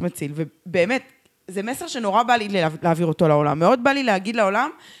ספורט מציל, ובאמת, זה מסר שנורא בא לי להעביר אותו לעולם. מאוד בא לי להגיד לעולם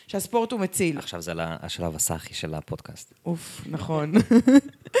שהספורט הוא מציל. עכשיו זה השלב הסאחי של הפודקאסט. אוף, נכון.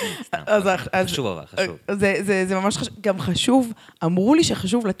 חשוב אבל, חשוב. זה ממש חשוב. גם חשוב, אמרו לי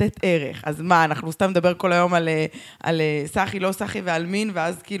שחשוב לתת ערך. אז מה, אנחנו סתם מדבר כל היום על סאחי, לא סאחי ועל מין,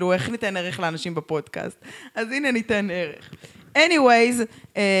 ואז כאילו, איך ניתן ערך לאנשים בפודקאסט? אז הנה ניתן ערך.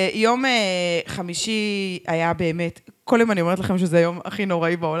 anyways, יום חמישי היה באמת, כל יום אני אומרת לכם שזה היום הכי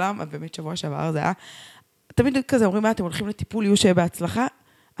נוראי בעולם, אבל באמת שבוע שעבר זה היה, תמיד כזה אומרים, אתם הולכים לטיפול, יהיו שיהיה בהצלחה,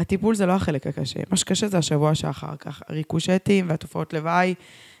 הטיפול זה לא החלק הקשה, מה שקשה זה השבוע שאחר כך, הריקושטים והתופעות לוואי,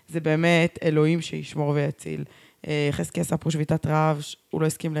 זה באמת אלוהים שישמור ויציל. חזקי עשה פה שביתת רעב, הוא לא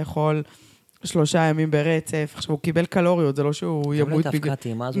הסכים לאכול 3 ימים ברצף, עכשיו הוא קיבל קלוריות, זה לא שהוא ימות בגלל...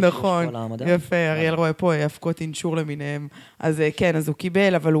 נכון, יפה, אריאל רואה פה, הפקות אינשור למיניהם, אז כן, אז הוא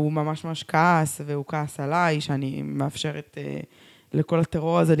קיבל, אבל הוא ממש ממש כעס, והוא כעס עליי, שאני מאפשרת לכל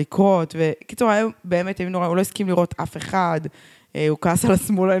הטרור הזה לקרות, וקיצור, באמת, הוא לא הסכים לראות אף אחד, הוא כעס על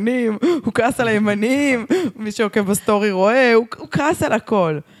השמאלנים, הוא כעס על הימנים, מי שעוקב בסטורי רואה, הוא כעס על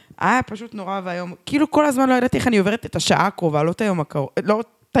הכל. היה פשוט נורא והיום, כאילו כל הזמן לא ידעתי איך אני עוברת את השעה הקרובה, לא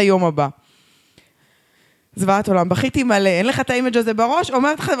את היום הבא. זוועת עולם, בכיתי מלא, אין לך את האימג' הזה בראש,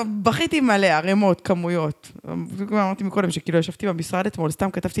 אומרת לך, בכיתי מלא, ערימות, כמויות. אמרתי מקודם שכאילו ישבתי במשרד אתמול,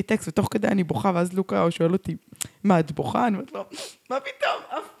 סתם כתבתי טקסט, ותוך כדי אני בוכה, ואז לוקה שואל אותי, מה, את בוכה? אני אומרת לו, מה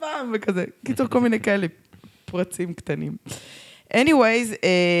פתאום, אף פעם, וכזה. קיצור, כל מיני כאלה פרצים קטנים. anyways,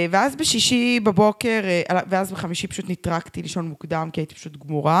 ואז בשישי בבוקר, ואז בחמישי פשוט נטרקתי לישון מוקדם, כי הייתי פשוט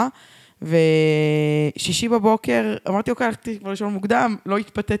גמורה, ושישי בבוקר, אמרתי, אוקיי, הלכתי כבר לישון מוקדם, לא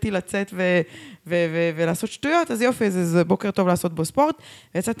התפתיתי לצאת ולעשות שטויות, אז יופי, זה בוקר טוב לעשות בו ספורט,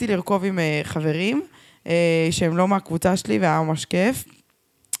 ויצאתי לרכוב עם חברים, שהם לא מהקבוצה שלי, והיה ממש כיף,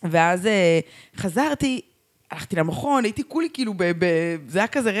 ואז חזרתי, הלכתי למכון, הייתי כולי כאילו, זה היה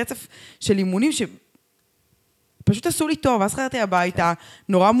כזה רצף של אימונים, פשוט עשו לי טוב, אז חזרתי הביתה,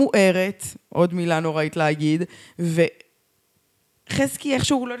 נורא מוארת, עוד מילה נוראית להגיד, חזקי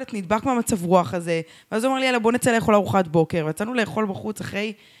איכשהו, לא יודעת, נדבק מהמצב רוח הזה, ואז הוא אמר לי, יאללה, בוא נצא לאכול ארוחת בוקר, ויצאנו לאכול בחוץ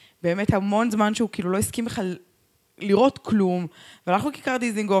אחרי באמת המון זמן שהוא כאילו לא הסכים בכלל לראות כלום, והלכנו כיכר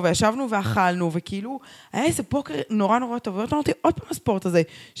דיזינגוף, וישבנו ואכלנו, וכאילו, היה איזה בוקר נורא נורא טוב, ואתה אמרתי, עוד פעם הספורט הזה,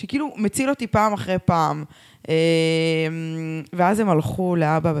 שכאילו מציל אותי פעם אחרי פעם. ואז הם הלכו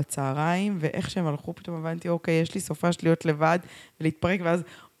לאבא בצהריים, ואיך שהם הלכו, פתאום הבנתי, אוקיי, יש לי סופה של להיות לבד, ולהתפרק, ואז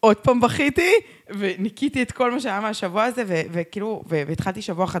עוד פעם בכיתי, וניקיתי את כל מה שהיה מהשבוע הזה, וכאילו, והתחלתי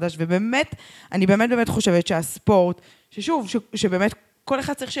שבוע חדש, ובאמת, אני באמת חושבת שהספורט, ששוב, שבאמת כל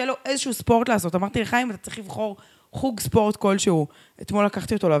אחד צריך שיהיה לו איזשהו ספורט לעשות. אמרתי לחיים, אתה צריך לבחור חוג ספורט כלשהו. אתמול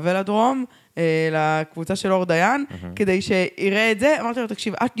לקחתי אותו לוולדרום, לקבוצה של אור דיין, כדי שיראה את זה. אמרתי לו,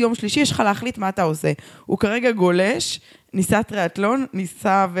 תקשיב, עד יום שלישי יש לך להחליט מה אתה עושה. הוא כרגע גולש, ניסה טריאטלון,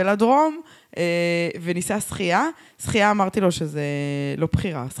 ניסה ולדרום, וניסה שחייה. שחייה אמרתי לו שזה לא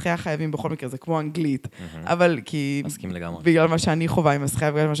בחירה, שחייה חייבים בכל מקרה, זה כמו אנגלית. אבל כי... מסכים לגמרי. בגלל מה שאני חווה עם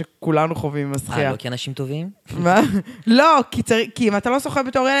השחייה, בגלל מה שכולנו חווים עם השחייה. לא כי אנשים טובים? מה? לא, כי אם אתה לא שוחה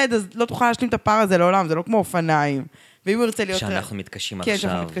בתור ילד, אז לא תוכל להשלים את הפער הזה לעולם, זה לא כמו אופניים. ואם הוא ירצה להיות... שאנחנו מתקשים עכשיו. כן,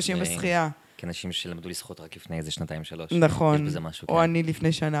 שאנחנו מתקשים בשחייה. כאנשים שלמדו לשחות רק לפני איזה 2-3. נכון. יש בזה משהו, או אני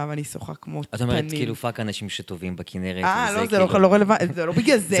לפני שנה, ואני שוחה כמו תנים. את אומרת, כאילו, פאק אנשים שטובים בכנרת. לא, זה לא רלוונטי, זה לא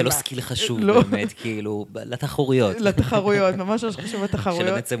בגלל זה. זה לא סקיל חשוב, באמת, כאילו, לתחרויות. לתחרויות, ממש לא חשוב לתחרויות.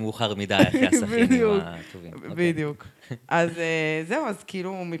 שלא נצא מאוחר מדי אחרי השחיינים הטובים. בדיוק. אז זהו, אז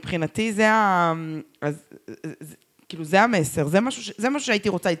כאילו, מבחינתי כאילו, זה המסר, זה משהו שהייתי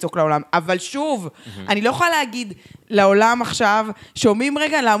רוצה לצעוק לעולם, אבל שוב, אני לא יכולה להגיד לעולם עכשיו, שומעים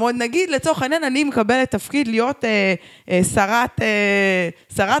רגע לעמוד, נגיד, לצורך העניין, אני מקבלת תפקיד להיות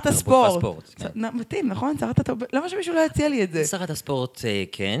שרת הספורט. מתאים, נכון? שרת התרבות, למה שמישהו לא יציע לי את זה? שרת הספורט,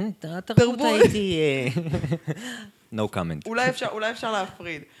 כן, התרבות הייתי... No comment. אולי אפשר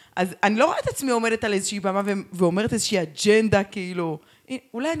להפריד. אז אני לא רואה את עצמי עומדת על איזושהי במה, ואומרת איזושהי אג'נדה, כאילו,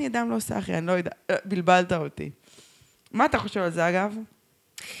 אולי אני אדם לא סאחי, אני לא יודע, בלבלת אותי. מה אתה חושב על זה, אגב?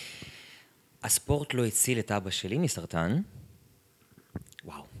 הספורט לא הציל את אבא שלי מסרטן.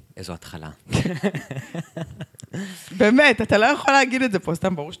 וואו, איזו התחלה. באמת, אתה לא יכול להגיד את זה פה,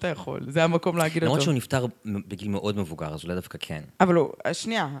 סתם ברור שאתה יכול. זה המקום להגיד אותו. למרות שהוא נפטר בגיל מאוד מבוגר, אז אולי דווקא כן. אבל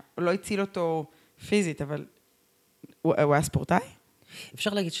שנייה, הוא לא הציל אותו פיזית, אבל הוא היה ספורטאי?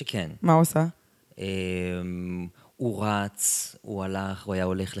 אפשר להגיד שכן. מה הוא עושה? הוא רץ, הוא היה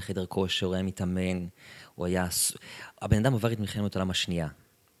הולך לחדר כושר, הוא היה מתאמן, הבן אדם עבר את מלחמת העולם השנייה.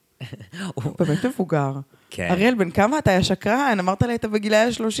 הוא באמת מבוגר. כן. אריאל, בן כמה אתה? היה שקרן, אמרת לי, אתה בגילי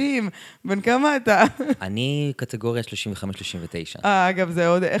ה-30, בן כמה אתה? אני קטגוריה 35-39. אגב, זה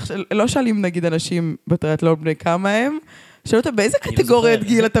עוד, לא שואלים נגיד אנשים בטריאטלון בני כמה הם, שאלו אותה באיזה קטגוריית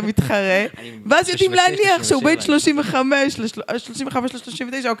גיל אתה מתחרה, ואז יודעים להניח שהוא בין 35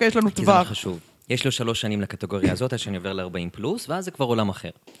 ל-39, אוקיי, יש לנו טווח. כי זה חשוב. יש לו 3 שנים לקטגוריה הזאת, עד שאני עובר ל-40 פלוס, ואז זה כבר עולם אחר.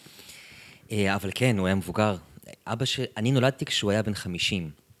 אבל כן, הוא היה מבוגר. אני נולדתי כשהוא היה בן 50.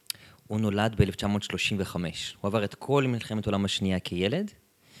 הוא נולד ב-1935. הוא עבר את כל מלחמת העולם השנייה כילד,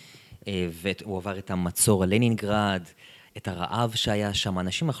 והוא עבר את המצור על לנינגרד, את הרעב שהיה שם.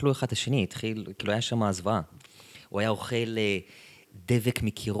 אנשים אכלו אחד השני, כאילו היה שם הזוועה. הוא היה אוכל דבק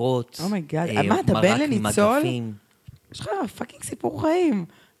מקירות, מה, אתה בן לניצול? יש לך פאקינג סיפור חיים.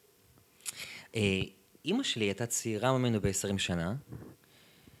 אמא שלי הייתה צעירה ממנו ב-20 שנה,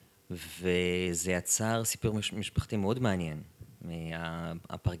 וזה יצר סיפור משפחתי מאוד מעניין,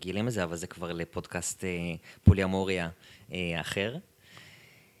 הפרגילים הזה, אבל זה כבר לפודקאסט פוליאמוריה אחר.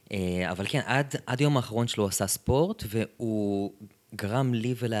 אבל כן, עד יום האחרון שלו עשה ספורט, והוא גרם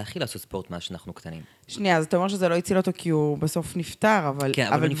לי ולאחי לעשות ספורט מאז שאנחנו קטנים. שנייה, אז אתה אומר שזה לא הציל אותו כי הוא בסוף נפטר, אבל... כן,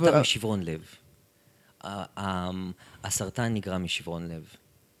 אבל הוא נפטר משברון לב. הסרטן נגרם משברון לב,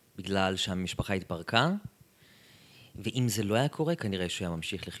 בגלל שהמשפחה התפרקה, ואם זה לא היה קורה, כנראה שהוא היה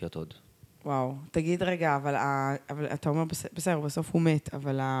ממשיך לחיות עוד. וואו, תגיד רגע, אבל אתה אומר, בסדר, בסוף הוא מת,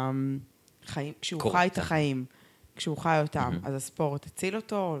 אבל כשהוא חי את החיים, כשהוא חי אותם, אז הספורט הציל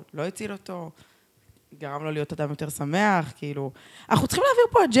אותו, לא הציל אותו, גרם לו להיות אדם יותר שמח, כאילו... אנחנו צריכים להעביר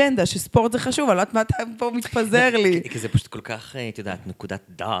פה אג'נדה, שספורט זה חשוב, אני לא יודעת מה אתה פה מתפזר לי. כי זה פשוט כל כך, את יודעת, נקודת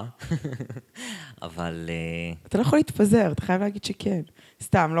דעה, אבל... אתה לא יכול להתפזר, אתה חייב להגיד שכן.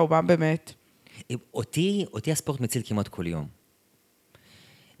 סתם, לא, מה באמת? אותי הספורט מציל כמעט כל יום.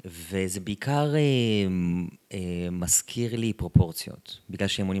 וזה בעיקר מזכיר לי פרופורציות, בגלל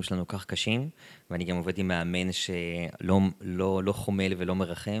שהאימונים שלנו כך קשים, ואני גם עובד עם מאמן שלא חומל ולא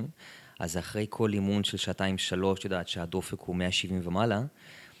מרחם, אז אחרי כל אימון של 2-3, יודעת שהדופק הוא 170 ומעלה,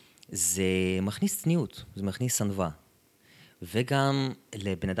 זה מכניס צניעות, זה מכניס ענווה. וגם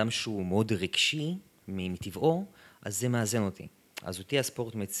לבן אדם שהוא מאוד רגשי מטבעו, אז זה מאזן אותי. אז אותי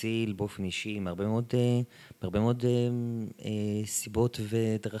הספורט מציל באופן אישי מהרבה מאוד סיבות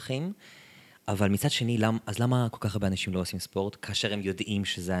ודרכים, אבל מצד שני, אז למה כל כך הרבה אנשים לא עושים ספורט, כאשר הם יודעים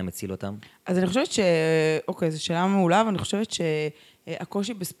שזה היה מציל אותם? אז אני חושבת אוקיי, זו שאלה מעולה, ואני חושבת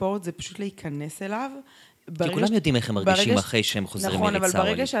שהקושי בספורט זה פשוט להיכנס אליו. כי כולם יודעים איך הם מרגישים אחרי שהם חוזרים מריצה. נכון, אבל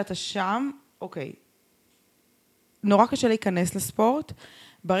ברגע שאתה שם, אוקיי, נורא קשה להיכנס לספורט,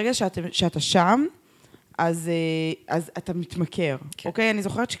 ברגע שאתה שם, אז אתה מתמכר, אוקיי? אני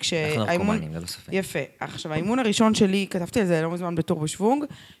זוכרת אנחנו נרקומנים, ללא ספק. יפה. עכשיו, האימון הראשון שלי, כתבתי על זה לא מזמן בטור בשוונג,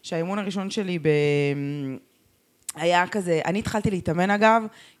 שהאימון הראשון שלי היה כזה, אני התחלתי להתאמן אגב,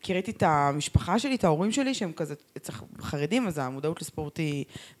 כי ראיתי את המשפחה שלי, את ההורים שלי, שהם כזה חרדים, אז המודעות לספורט היא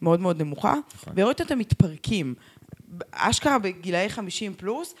מאוד מאוד נמוכה, וראיתי אותם מתפרקים. אשכרה בגילאי 50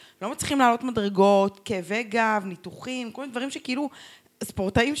 פלוס, לא מצליחים לעלות מדרגות, כאבי גב, ניתוחים, כל מיני דברים שכאילו,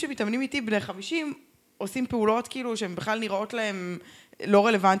 ספורטאים שמתאמנים איתי בני 50, עושים פעולות כאילו שהן בכלל נראות להם לא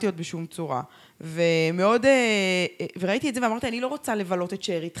רלוונטיות בשום צורה. וראיתי את זה ואמרתי, אני לא רוצה לבלות את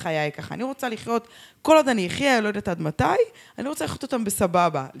שארית חיי ככה, אני רוצה לחיות, כל עוד אני אחיה, לא יודעת עד מתי, אני רוצה לחיות אותם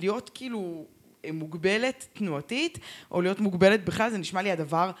בסבבה, להיות כאילו מוגבלת תנועתית, או להיות מוגבלת בכלל, זה נשמע לי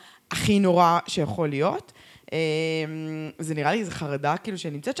הדבר הכי נורא שיכול להיות. זה נראה לי איזו חרדה, כאילו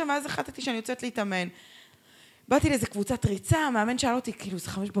שנמצאת שם, ואז החלטתי שאני יוצאת להתאמן. באתי לאיזו קבוצת ריצה, המאמן שאל אותי, כאילו, זה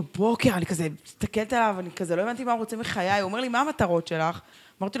 5 בבוקר, אני כזה מסתכלת עליו, אני כזה לא הבנתי מה הוא רוצה מחיי, הוא אומר לי, מה המטרות שלך?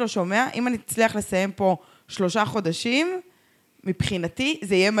 אמרתי לו, שומע, אם אני אצליח לסיים פה 3 חודשים, מבחינתי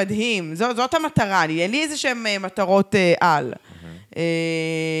זה יהיה מדהים, זאת המטרה, אין לי איזה שהן מטרות על.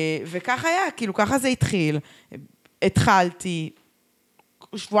 וכך היה, כאילו, ככה זה התחיל. התחלתי,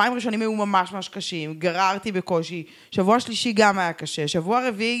 שבועיים ראשונים היו ממש ממש קשים, גררתי בקושי, שבוע שלישי גם היה קשה, שבוע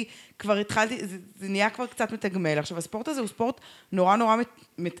רביעי כבר התחלתי, זה נהיה כבר קצת מתגמל. עכשיו, הספורט הזה הוא ספורט נורא נורא,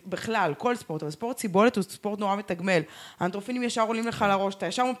 בכלל, כל ספורט, אבל ספורט סיבולת הוא ספורט נורא מתגמל. האנדרופינים ישר עולים לך לראש, אתה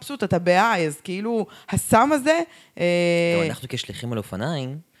ישר מבסוט, אתה בהיי, אז כאילו, הסם הזה... אנחנו כשליחים על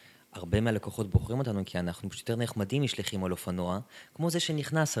אופניים, הרבה מהלקוחות בוחרים אותנו, כי אנחנו פשוט יותר נחמדים משליחים על אופנוע, כמו זה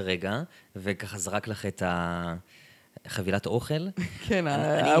שנכנס הרגע, וככה זרק לך את חבילת אוכל. כן,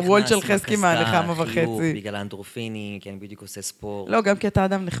 הוולד של חסקי מהנחמה וחצי. חיוך, בגלל האנדרופיני, כי אני בדיוק עושה ספורט. לא, גם כי אתה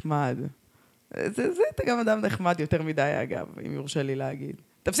אדם נחמד. אתה גם אדם נחמד יותר מדי, אגב, אם יורשה לי להגיד.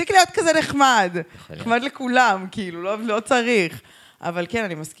 תפסיק להיות כזה נחמד. נחמד לכולם, כאילו, לא צריך. אבל כן,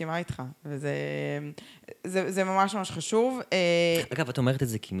 אני מסכימה איתך. וזה ממש ממש חשוב. אגב, את אומרת את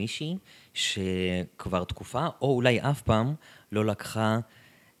זה כמישהי שכבר תקופה, או אולי אף פעם, לא לקחה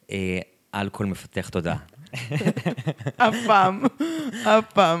אלכוהול מפתח תודעה. אף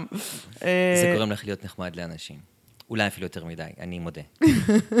פעם. זה גורם לך להיות נחמד לאנשים. אולי אפילו יותר מדי, אני מודה.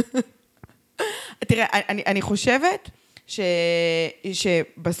 תראה, אני חושבת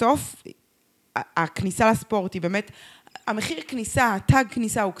שבסוף הכניסה לספורט היא באמת, המחיר כניסה, התג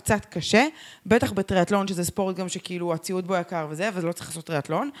כניסה הוא קצת קשה, בטח בטריאטלון, שזה ספורט גם שכאילו הציוד בו יקר וזה, אבל לא צריך לעשות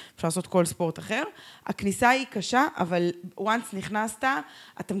טריאטלון, אפשר לעשות כל ספורט אחר. הכניסה היא קשה, אבל once נכנסת,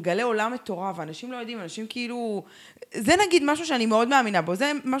 אתה מגלה עולם מטורף, ואנשים לא יודעים, אנשים כאילו... זה נגיד משהו שאני מאוד מאמינה בו,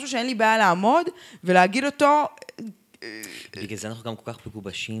 זה משהו שאין לי בעיה לעמוד, ולהגיד אותו... בגלל זה אנחנו גם כל כך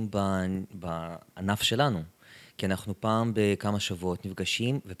מגובשים בענף שלנו. כי אנחנו פעם בכמה שבועות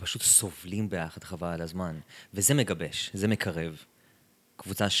נפגשים ופשוט סובלים ביחד חבל על הזמן. וזה מגבש, זה מקרב.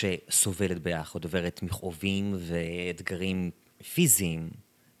 קבוצה שסובלת ביחד, עוברת מכאובים ואתגרים פיזיים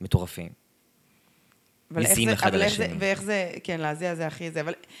מטורפים. מזיעים אחד על השני. ואיך זה, כן, להזיע זה הכי זה,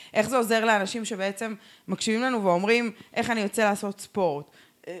 אבל איך זה עוזר לאנשים שבעצם מקשיבים לנו ואומרים, איך אני יוצא לעשות ספורט?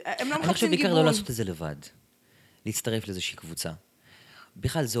 הם לא מחפשים גיבוי. אני חושב בעיקר לא לעשות את זה לבד. להצטרף לאיזושהי קבוצה.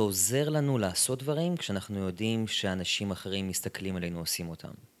 בכלל זה עוזר לנו לעשות דברים כשאנחנו יודעים שאנשים אחרים מסתכלים עלינו עושים אותם.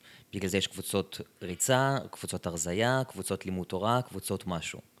 בגלל זה יש קבוצות ריצה, קבוצות הרזיה, קבוצות לימוד תורה, קבוצות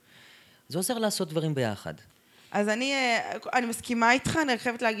משהו. זה עוזר לעשות דברים ביחד. אז אני מסכימה איתך, אני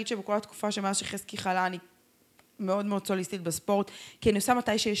חייבת להגיד שבכל התקופה שמאז שחסקי חלה, אני מאוד מאוד סוליסטית בספורט, כי אני עושה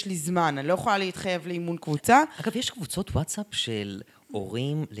מתי שיש לי זמן, אני לא יכולה להתחייב לאימון קבוצה. אגב, יש קבוצות וואטסאפ של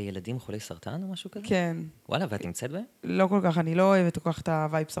הורים לילדים חולי סרטן או משהו כזה? כן. וואלה, ואת נמצאת בהם? לא כל כך, אני לא אוהבת כל כך את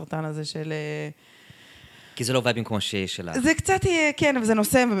הווייב סרטן הזה של... כי זה לא וייבים כמו שיש שלך. זה קצת, כן, אבל זה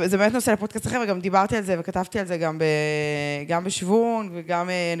נושא, זה באמת נושא לפודקאסט אחר, וגם דיברתי על זה וכתבתי על זה גם בשוונג, וגם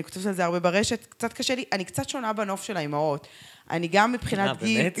אני כותבת על זה הרבה ברשת. קצת קשה לי, אני קצת שונה בנוף של האימהות. אני גם מבחינת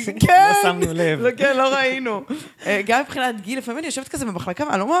גיל... באמת? לא שמנו לב. כן, לא ראינו. גם מבחינת גיל, לפעמים אני יושבת כזה במחלקה,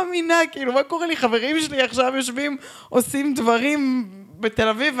 ואני לא מאמינה, כאילו, מה קורה לי? חברים שלי עכשיו יושבים, עושים דברים בתל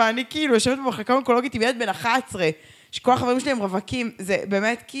אביב, ואני כאילו יושבת במחלקה אונקולוגית עם ילד בן 11, שכל החברים שלי הם רווקים. זה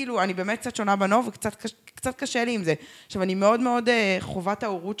באמת, כאילו, אני באמת קצת שונה בנוף, וקצת קשה לי עם זה. עכשיו, אני מאוד מאוד חובת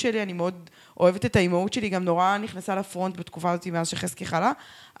ההורות שלי, אני מאוד אוהבת את האימהות שלי, גם נורא נכנסה לפרונט בתקופה הזאת מאז שחסקי חלה,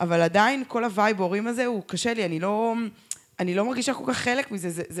 אבל עדיין כל הווייב הורים הזה הוא קשה לי, אני לא... אני לא מרגישה כל כך חלק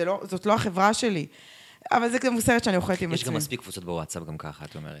מזה, זאת לא החברה שלי. אבל זה כמו סרט שאני אוכלת עם עצמי. יש גם מספיק קבוצות בוואטסאפ גם ככה,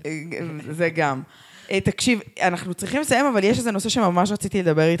 את אומרת. זה גם. תקשיב, אנחנו צריכים לסיים, אבל יש איזה נושא שממש רציתי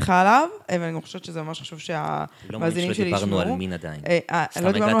לדבר איתך עליו, ואני חושבת שזה ממש חשוב שהמאזינים שלי ישמעו. לא דיברנו על מין עדיין.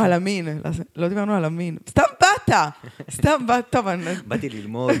 לא דיברנו על המין, לא דיברנו על המין. סתם באת, טוב. באתי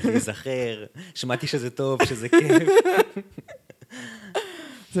ללמוד, להיזכר, שמעתי שזה טוב, שזה כיף.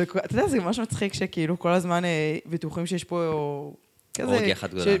 אתה יודע, זה ממש מצחיק שכאילו כל הזמן בטוחים שיש פה... אורגיה אחת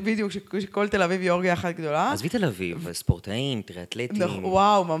גדולה. בדיוק, שכל תל אביב היא אורגיה אחת גדולה. עזבי תל אביב, ספורטאים, טריאטלטים.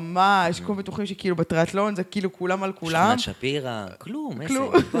 וואו, ממש, כל בטוחים שכאילו בטריאטלון זה כאילו כולם על כולם. שכונת שפירא, כלום, איזה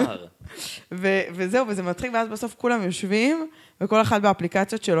דבר. וזהו, וזה מצחיק, ואז בסוף כולם יושבים, וכל אחד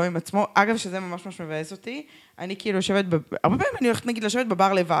באפליקציות שלו עם עצמו. אגב, שזה ממש מבאס אותי, אני כאילו יושבת, הרבה פעמים אני הולכת נגיד לשבת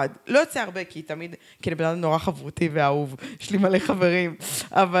בבר לבד. לא יוצא הרבה, כי תמיד, כי אני בן נורא חברותי ואהוב, יש לי מלא חברים,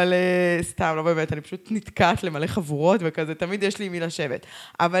 אבל סתם, לא באמת, אני פשוט נתקעת למלא חבורות, וכזה, תמיד יש לי מי לשבת.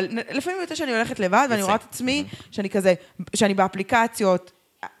 אבל לפעמים יותר שאני הולכת לבד, ואני רואה את עצמי, שאני כזה, שאני באפליקציות,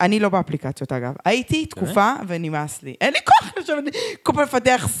 אני לא באפליקציות, אגב. הייתי תקופה ונמאס לי. אין לי כוח לשבת, כל פעם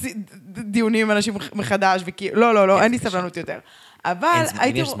לפתח דיונים עם אנשים מחדש, לא, אין לי סבלנות יותר. אבל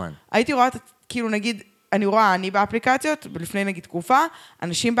הייתי רואה, כאילו נגיד, אני רואה, אני באפליקציות, לפני נגיד תקופה,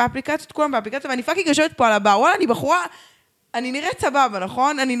 אנשים באפליקציות, כולם באפליקציות, ואני פאקינג יושבת פה על הבר, וואלה, אני בחורה, אני נראית סבבה,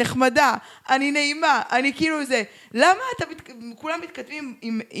 נכון? אני נחמדה, אני נעימה, אני כאילו זה, למה כולם מתכתבים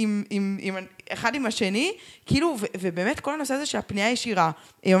עם אחד עם השני, כאילו, ובאמת כל הנושא הזה של הפנייה הישירה,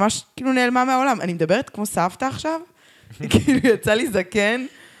 היא ממש כאילו נעלמה מהעולם. אני מדברת כמו סבתא עכשיו, כאילו יצא לי זקן,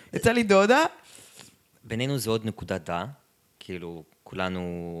 יצא לי דודה. בינינו זה עוד נקודת דעה, כאילו,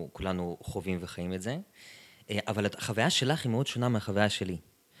 כולנו חווים וחיים את זה, אבל החוויה שלך היא מאוד שונה מהחוויה שלי,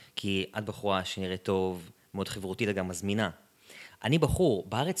 כי את בחורה שנראית טוב, מאוד חברותית, גם מזמינה. אני בחור,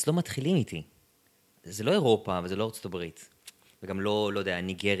 בארץ לא מתחילים איתי. זה לא אירופה, וזה לא ארצות הברית, וגם לא יודע,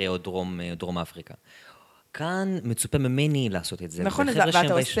 ניגריה או דרום אפריקה. כאן מצופה ממני לעשות את זה. נכון,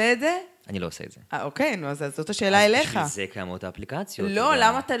 ואתה עושה את זה? אני לא עושה את זה. אוקיי, נו, אז זאת השאלה אליך. בשביל זה קיימות האפליקציות. לא,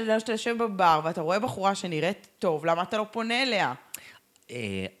 למה אתה יושב בבר, ואתה רואה בחורה שנראית טוב, למה אתה לא פונה אליה?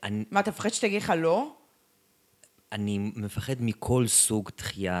 מה, אתה מפחד שתגיד לך לא? אני מפחד מכל סוג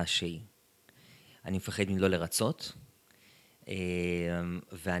דחייה שהיא. אני מפחד מלא לרצות,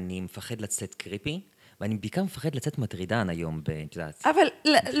 ואני מפחד לצאת קריפי, ואני בעיקר מפחד לצאת מטרידן היום, את יודעת, אבל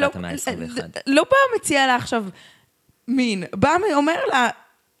לא בא מציע לה עכשיו מין, בא אומר לה,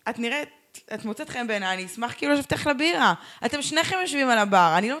 את נראית, את מוצאת חן בעיניי, אני אשמח כאילו לשבתך לבירה, אתם שניכם יושבים על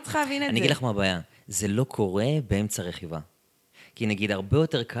הבר, אני לא צריכה להבין את זה. אני אגיד לך מה הבעיה, זה לא קורה באמצע רכיבה. כי נגיד, הרבה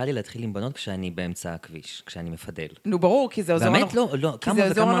יותר קל לי להתחיל עם בנות כשאני באמצע הכביש, כשאני מפדל. נו, ברור, כי זה עוזר באמת לא, כמה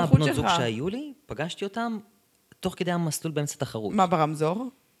וכמה בנות זוג שהיו לי, פגשתי אותם תוך כדי המסלול באמצע תחרות. מה, ברמזור?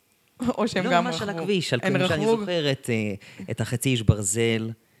 או שהם גם לא, ממש על הכביש, על כמו שאני זוכר את החצי איש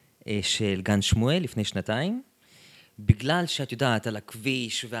ברזל של גן שמואל לפני 2 בגלל שאת יודעת על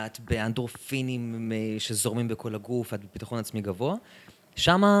הכביש, ואת באנדורפינים שזורמים בכל הגוף, ואת בביטחון עצמי גבוה,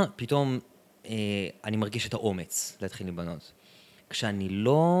 שמה פתאום אני מרגיש את האומץ להתחיל עם בנות. כשאני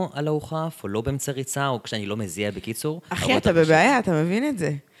לא על האוכף, או לא באמצע ריצה, או כשאני לא מזיע בקיצור. אחי, אתה בבעיה, אתה מבין את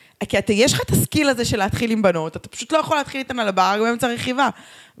זה. כי יש לך את הסקיל הזה של להתחיל עם בנות, אתה פשוט לא יכול להתחיל איתן על הבר, גם באמצע רכיבה.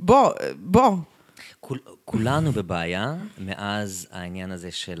 בוא. כולנו בבעיה, מאז העניין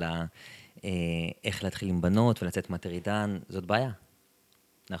הזה של איך להתחיל עם בנות ולצאת מטרידן, זאת בעיה.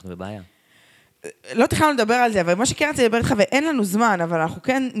 אנחנו בבעיה. לא תכננו לדבר על זה, אבל מה שכן רציתי לדבר איתך, ואין לנו זמן, אבל אנחנו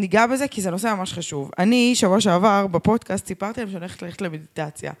כן ניגע בזה, כי זה נושא ממש חשוב. אני, שבוע שעבר, בפודקאסט, סיפרתי להם שאני הולכת ללכת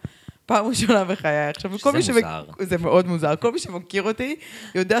למדיטציה. פעם ראשונה בחיי. עכשיו, שזה מוזר. זה מאוד מוזר. כל מי שמכיר אותי,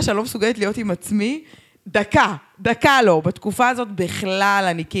 יודע שאני לא מסוגלת להיות עם עצמי, דקה לא. בתקופה הזאת בכלל,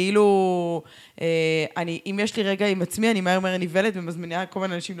 אני כאילו, אם יש לי רגע עם עצמי, אני מהר ניבלת ומזמינה כל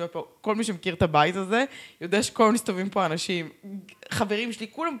מיני אנשים להיות פה. כל מי שמכיר את הבית הזה, יודע שכל מסתובבים פה אנשים, חברים שלי,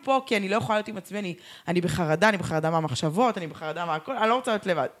 כולם פה, כי אני לא יכולה להיות עם עצמי, אני בחרדה מהמחשבות, אני בחרדה מהכל, אני לא רוצה להיות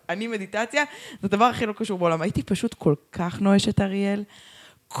לבד. אני מדיטציה, זה הדבר הכי לא קשור בעולם. הייתי פשוט כל כך נואשת, אריאל,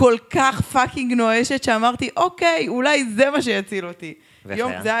 כל כך פאקינג נואשת, שאמרתי, אוקיי, אולי זה מה שיציל אותי.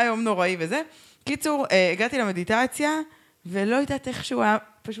 זה היה יום נוראי וזה. קיצור, הגעתי למדיטציה, ולא יודעת איך שהוא היה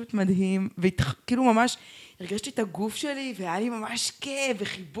פשוט מדהים, וכאילו ממש הרגשתי את הגוף שלי, והיה לי ממש כיף,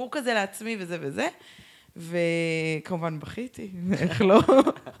 וחיבור כזה לעצמי וזה וזה, וכמובן בכיתי, איך לא?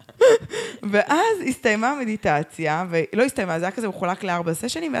 ואז הסתיימה המדיטציה, ולא הסתיימה, זה היה כזה מחולק ל4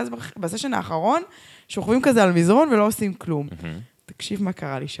 סשנים, ואז בסשן האחרון, שוכבים כזה על מזרון ולא עושים כלום. תקשיב מה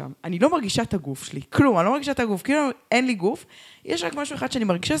קרה לי שם. אני לא מרגישה את הגוף שלי, כלום, אני לא מרגישה את הגוף, כאילו אין לי גוף. יש רק משהו אחד שאני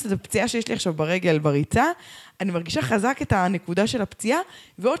מרגישה, זה פציעה שיש לי עכשיו ברגל, בריצה. אני מרגישה חזק את הנקודה של הפציעה,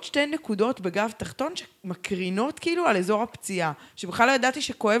 ועוד 2 נקודות בגב תחתון שמקרינות כאילו על אזור הפציעה, שבכלל לא ידעתי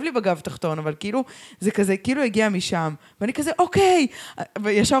שכואב לי בגב תחתון, אבל כאילו, זה כזה, כאילו הגיע משם. ואני כזה, אוקיי,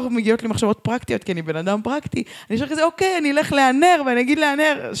 וישר מגיעות לי מחשבות פרקטיות, כי אני בן אדם פרקטי. אני ישר כזה, אוקיי, אני אלך להנר, ואני אגיד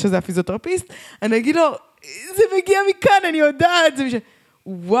להנר, שזה הפיזיותרפיסט, אני אגיד לו, זה מגיע מכאן, אני יודעת, זה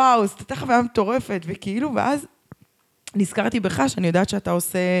וואו, זאת הייתה חוויה מטורפת, וכאילו, ואז נזכרתי בך, שאני יודעת שאתה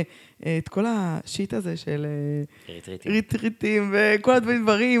עושה את כל השיט הזה של ריטריטים, וכל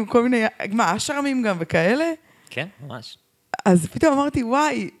הדברים, כל מיני, מה, אשרמים גם וכאלה? כן, ממש. אז פתאום אמרתי,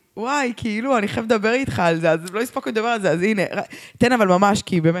 וואי, כאילו, אני חייב לדבר איתך על זה, אז לא הספקו לדבר על זה, אז הנה, תן אבל ממש,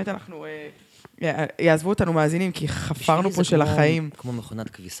 כי באמת אנחנו, יעזבו אותנו מאזינים, כי חפרנו פה של החיים. כמו מכונת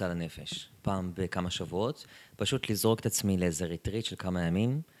כביסה לנפש, פעם בכמה שבועות, פשוט לזרוק את עצמי לאיזה ריטריט של כמה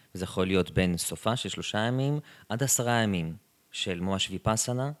ימים, וזה יכול להיות בין סופה של 3 ימים, עד 10 ימים של ממש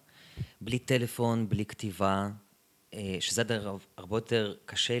ויפאסנה, בלי טלפון, בלי כתיבה, שזה הרבה יותר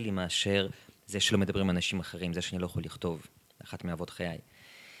קשה לי מאשר זה שלא מדברים עם אנשים אחרים, זה שאני לא יכול לכתוב, אחת מאהבות חיי.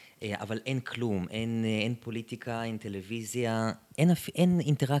 אבל אין כלום, אין פוליטיקה, אין טלוויזיה, אין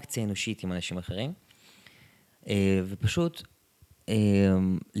אינטראקציה אנושית עם אנשים אחרים, ופשוט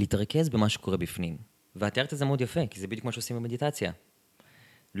להתרכז במה שקורה בפנים. ואת תיארת את זה מאוד יפה, כי זה בדיוק מה שעושים במדיטציה.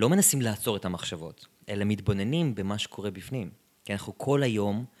 לא מנסים לעצור את המחשבות, אלא מתבוננים במה שקורה בפנים. כי אנחנו כל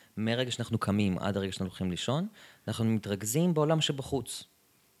היום, מרגע שאנחנו קמים עד הרגע שאנחנו הולכים לישון, אנחנו מתרכזים בעולם שבחוץ.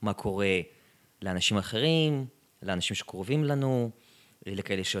 מה קורה לאנשים אחרים, לאנשים שקרובים לנו,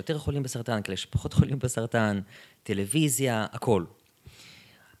 לכאלה שיותר חולים בסרטן, כאלה שפחות חולים בסרטן, טלוויזיה, הכל.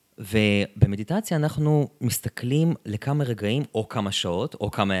 ובמדיטציה אנחנו מסתכלים לכמה רגעים, או כמה שעות,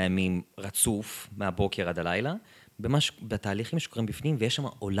 או כמה ימים רצוף, מהבוקר עד הלילה, בתהליכים שקורים בפנים, ויש שם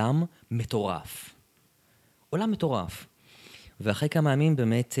עולם מטורף. עולם מטורף. ואחרי כמה ימים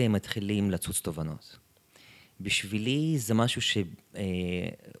באמת מתחילים לצוץ תובנות. בשבילי זה משהו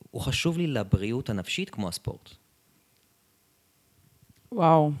שהוא חשוב לי לבריאות הנפשית כמו הספורט.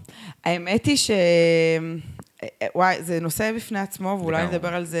 וואו. האמת היא וואי, זה נושא בפני עצמו, ואולי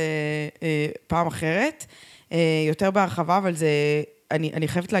נדבר על זה פעם אחרת, יותר בהרחבה, אבל זה, אני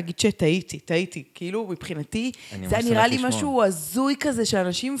חייבת להגיד שטעיתי, כאילו מבחינתי, זה נראה לי משהו הזוי כזה,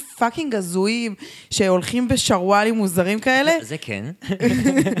 שאנשים פאקינג הזויים, שהולכים בשרוואלים מוזרים כאלה. זה כן,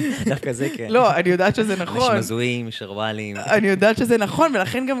 דווקא זה כן. לא, אני יודעת שזה נכון. אנשים הזויים, שרוואלים. אני יודעת שזה נכון,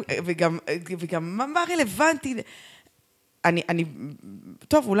 ולכן וגם מה רלוונטי?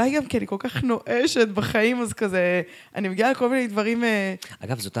 טוב, אולי גם כי אני כל כך נואשת בחיים, אז כזה, אני מגיעה לכל מיני דברים...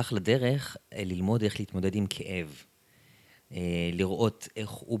 אגב, זאת אחלה דרך ללמוד איך להתמודד עם כאב. לראות איך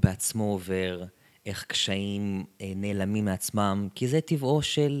הוא בעצמו עובר, איך קשיים נעלמים מעצמם, כי זה טבעו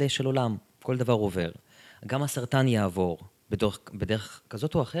של עולם, כל דבר עובר. גם הסרטן יעבור, בדרך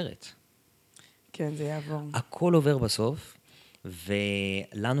כזאת או אחרת. כן, זה יעבור. הכל עובר בסוף,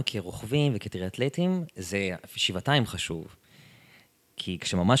 ולנו כרוכבים וכטריאטלטים, זה שבעתיים חשוב. כי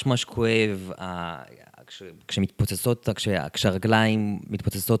כשממש ממש כואב, כשהרגליים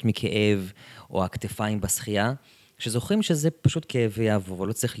מתפוצצות מכאב, או הכתפיים בשחייה, שזוכרים שזה פשוט כאב ויעבור,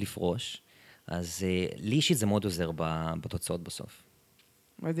 ולא צריך לפרוש, אז לי אישית זה מאוד עוזר בתוצאות בסוף.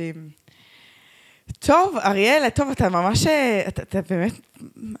 מדהים. טוב, אריאל, טוב, אתה ממש,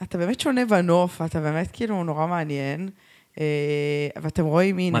 אתה באמת שונה בנוף, אתה באמת כאילו נורא מעניין, ואתם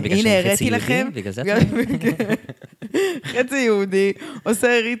רואים, הנה, הראיתי לכם. בגלל זה חצי יהודי,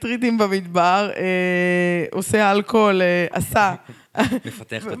 עושה ריטריטים במדבר, עושה אלכוהול, עשה.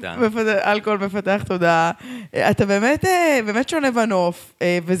 מפתח תודעה. אלכוהול מפתח תודעה. אתה באמת שונה בנוף,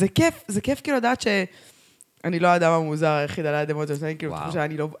 וזה כיף, זה כיף כאילו לדעת שאני לא האדם המוזר היחיד על היד אמוציות, אני כאילו חושב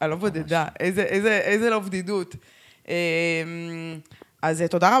שאני לא בודדה, איזה לא בדידות. אז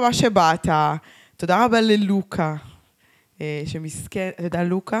תודה רבה שבאת, תודה רבה ללוקה, שמסכן, אתה יודע,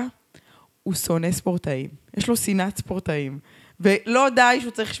 לוקה, הוא שונא ספורטאים, יש לו שנאת ספורטאים, ולא די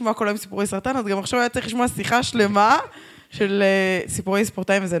שהוא צריך לשמוע כל היום סיפורי סרטן, אז גם עכשיו היה צריך לשמוע שיחה שלמה של סיפורי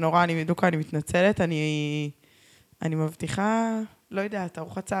ספורטאים, וזה נורא, לוקה, אני מתנצלת, אני מבטיחה, לא יודעת,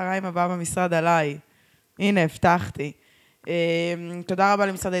 ארוחת צהריים הבאה במשרד עליי, הנה, הבטחתי. תודה רבה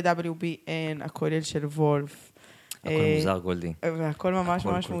למשרדי WBN, הכולל של וולף. הכל מוזר, גולדי. והכל ממש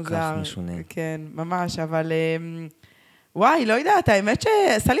ממש מוזר. הכל כל כך משונה. כן, ממש, אבל... וואי, לא יודעת, האמת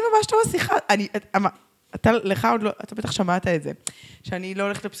שעשה לי ממש טוב השיחה. לך עוד לא, אתה בטח שמעת את זה, שאני לא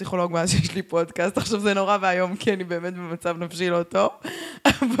הולכת לפסיכולוג מאז שיש לי פודקאסט, עכשיו זה נורא והיום, כי אני באמת במצב נפשי לא טוב,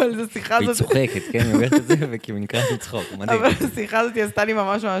 אבל זו שיחה הזאת... והיא צוחקת, כן? היא אומרת את זה, וכי הוא נקרא לצחוק, מדהים. אבל השיחה הזאת עשתה לי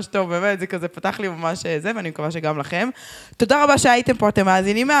ממש ממש טוב, באמת, זה כזה פתח לי ממש זה, ואני מקווה שגם לכם. תודה רבה שהייתם פה, אתם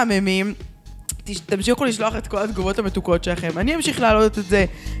מאזינים מהממים. תמשיכו לשלוח את כל התגובות המתוקות שלכם. אני אמשיך להעלות את זה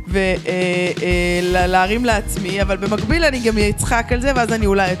ולהרים לעצמי, אבל במקביל אני גם אצחק על זה, ואז אני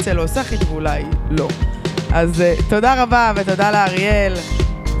אולי אצא לו סאחי ואולי לא. אז תודה רבה ותודה לאריאל,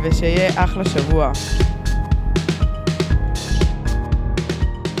 ושיהיה אחלה שבוע.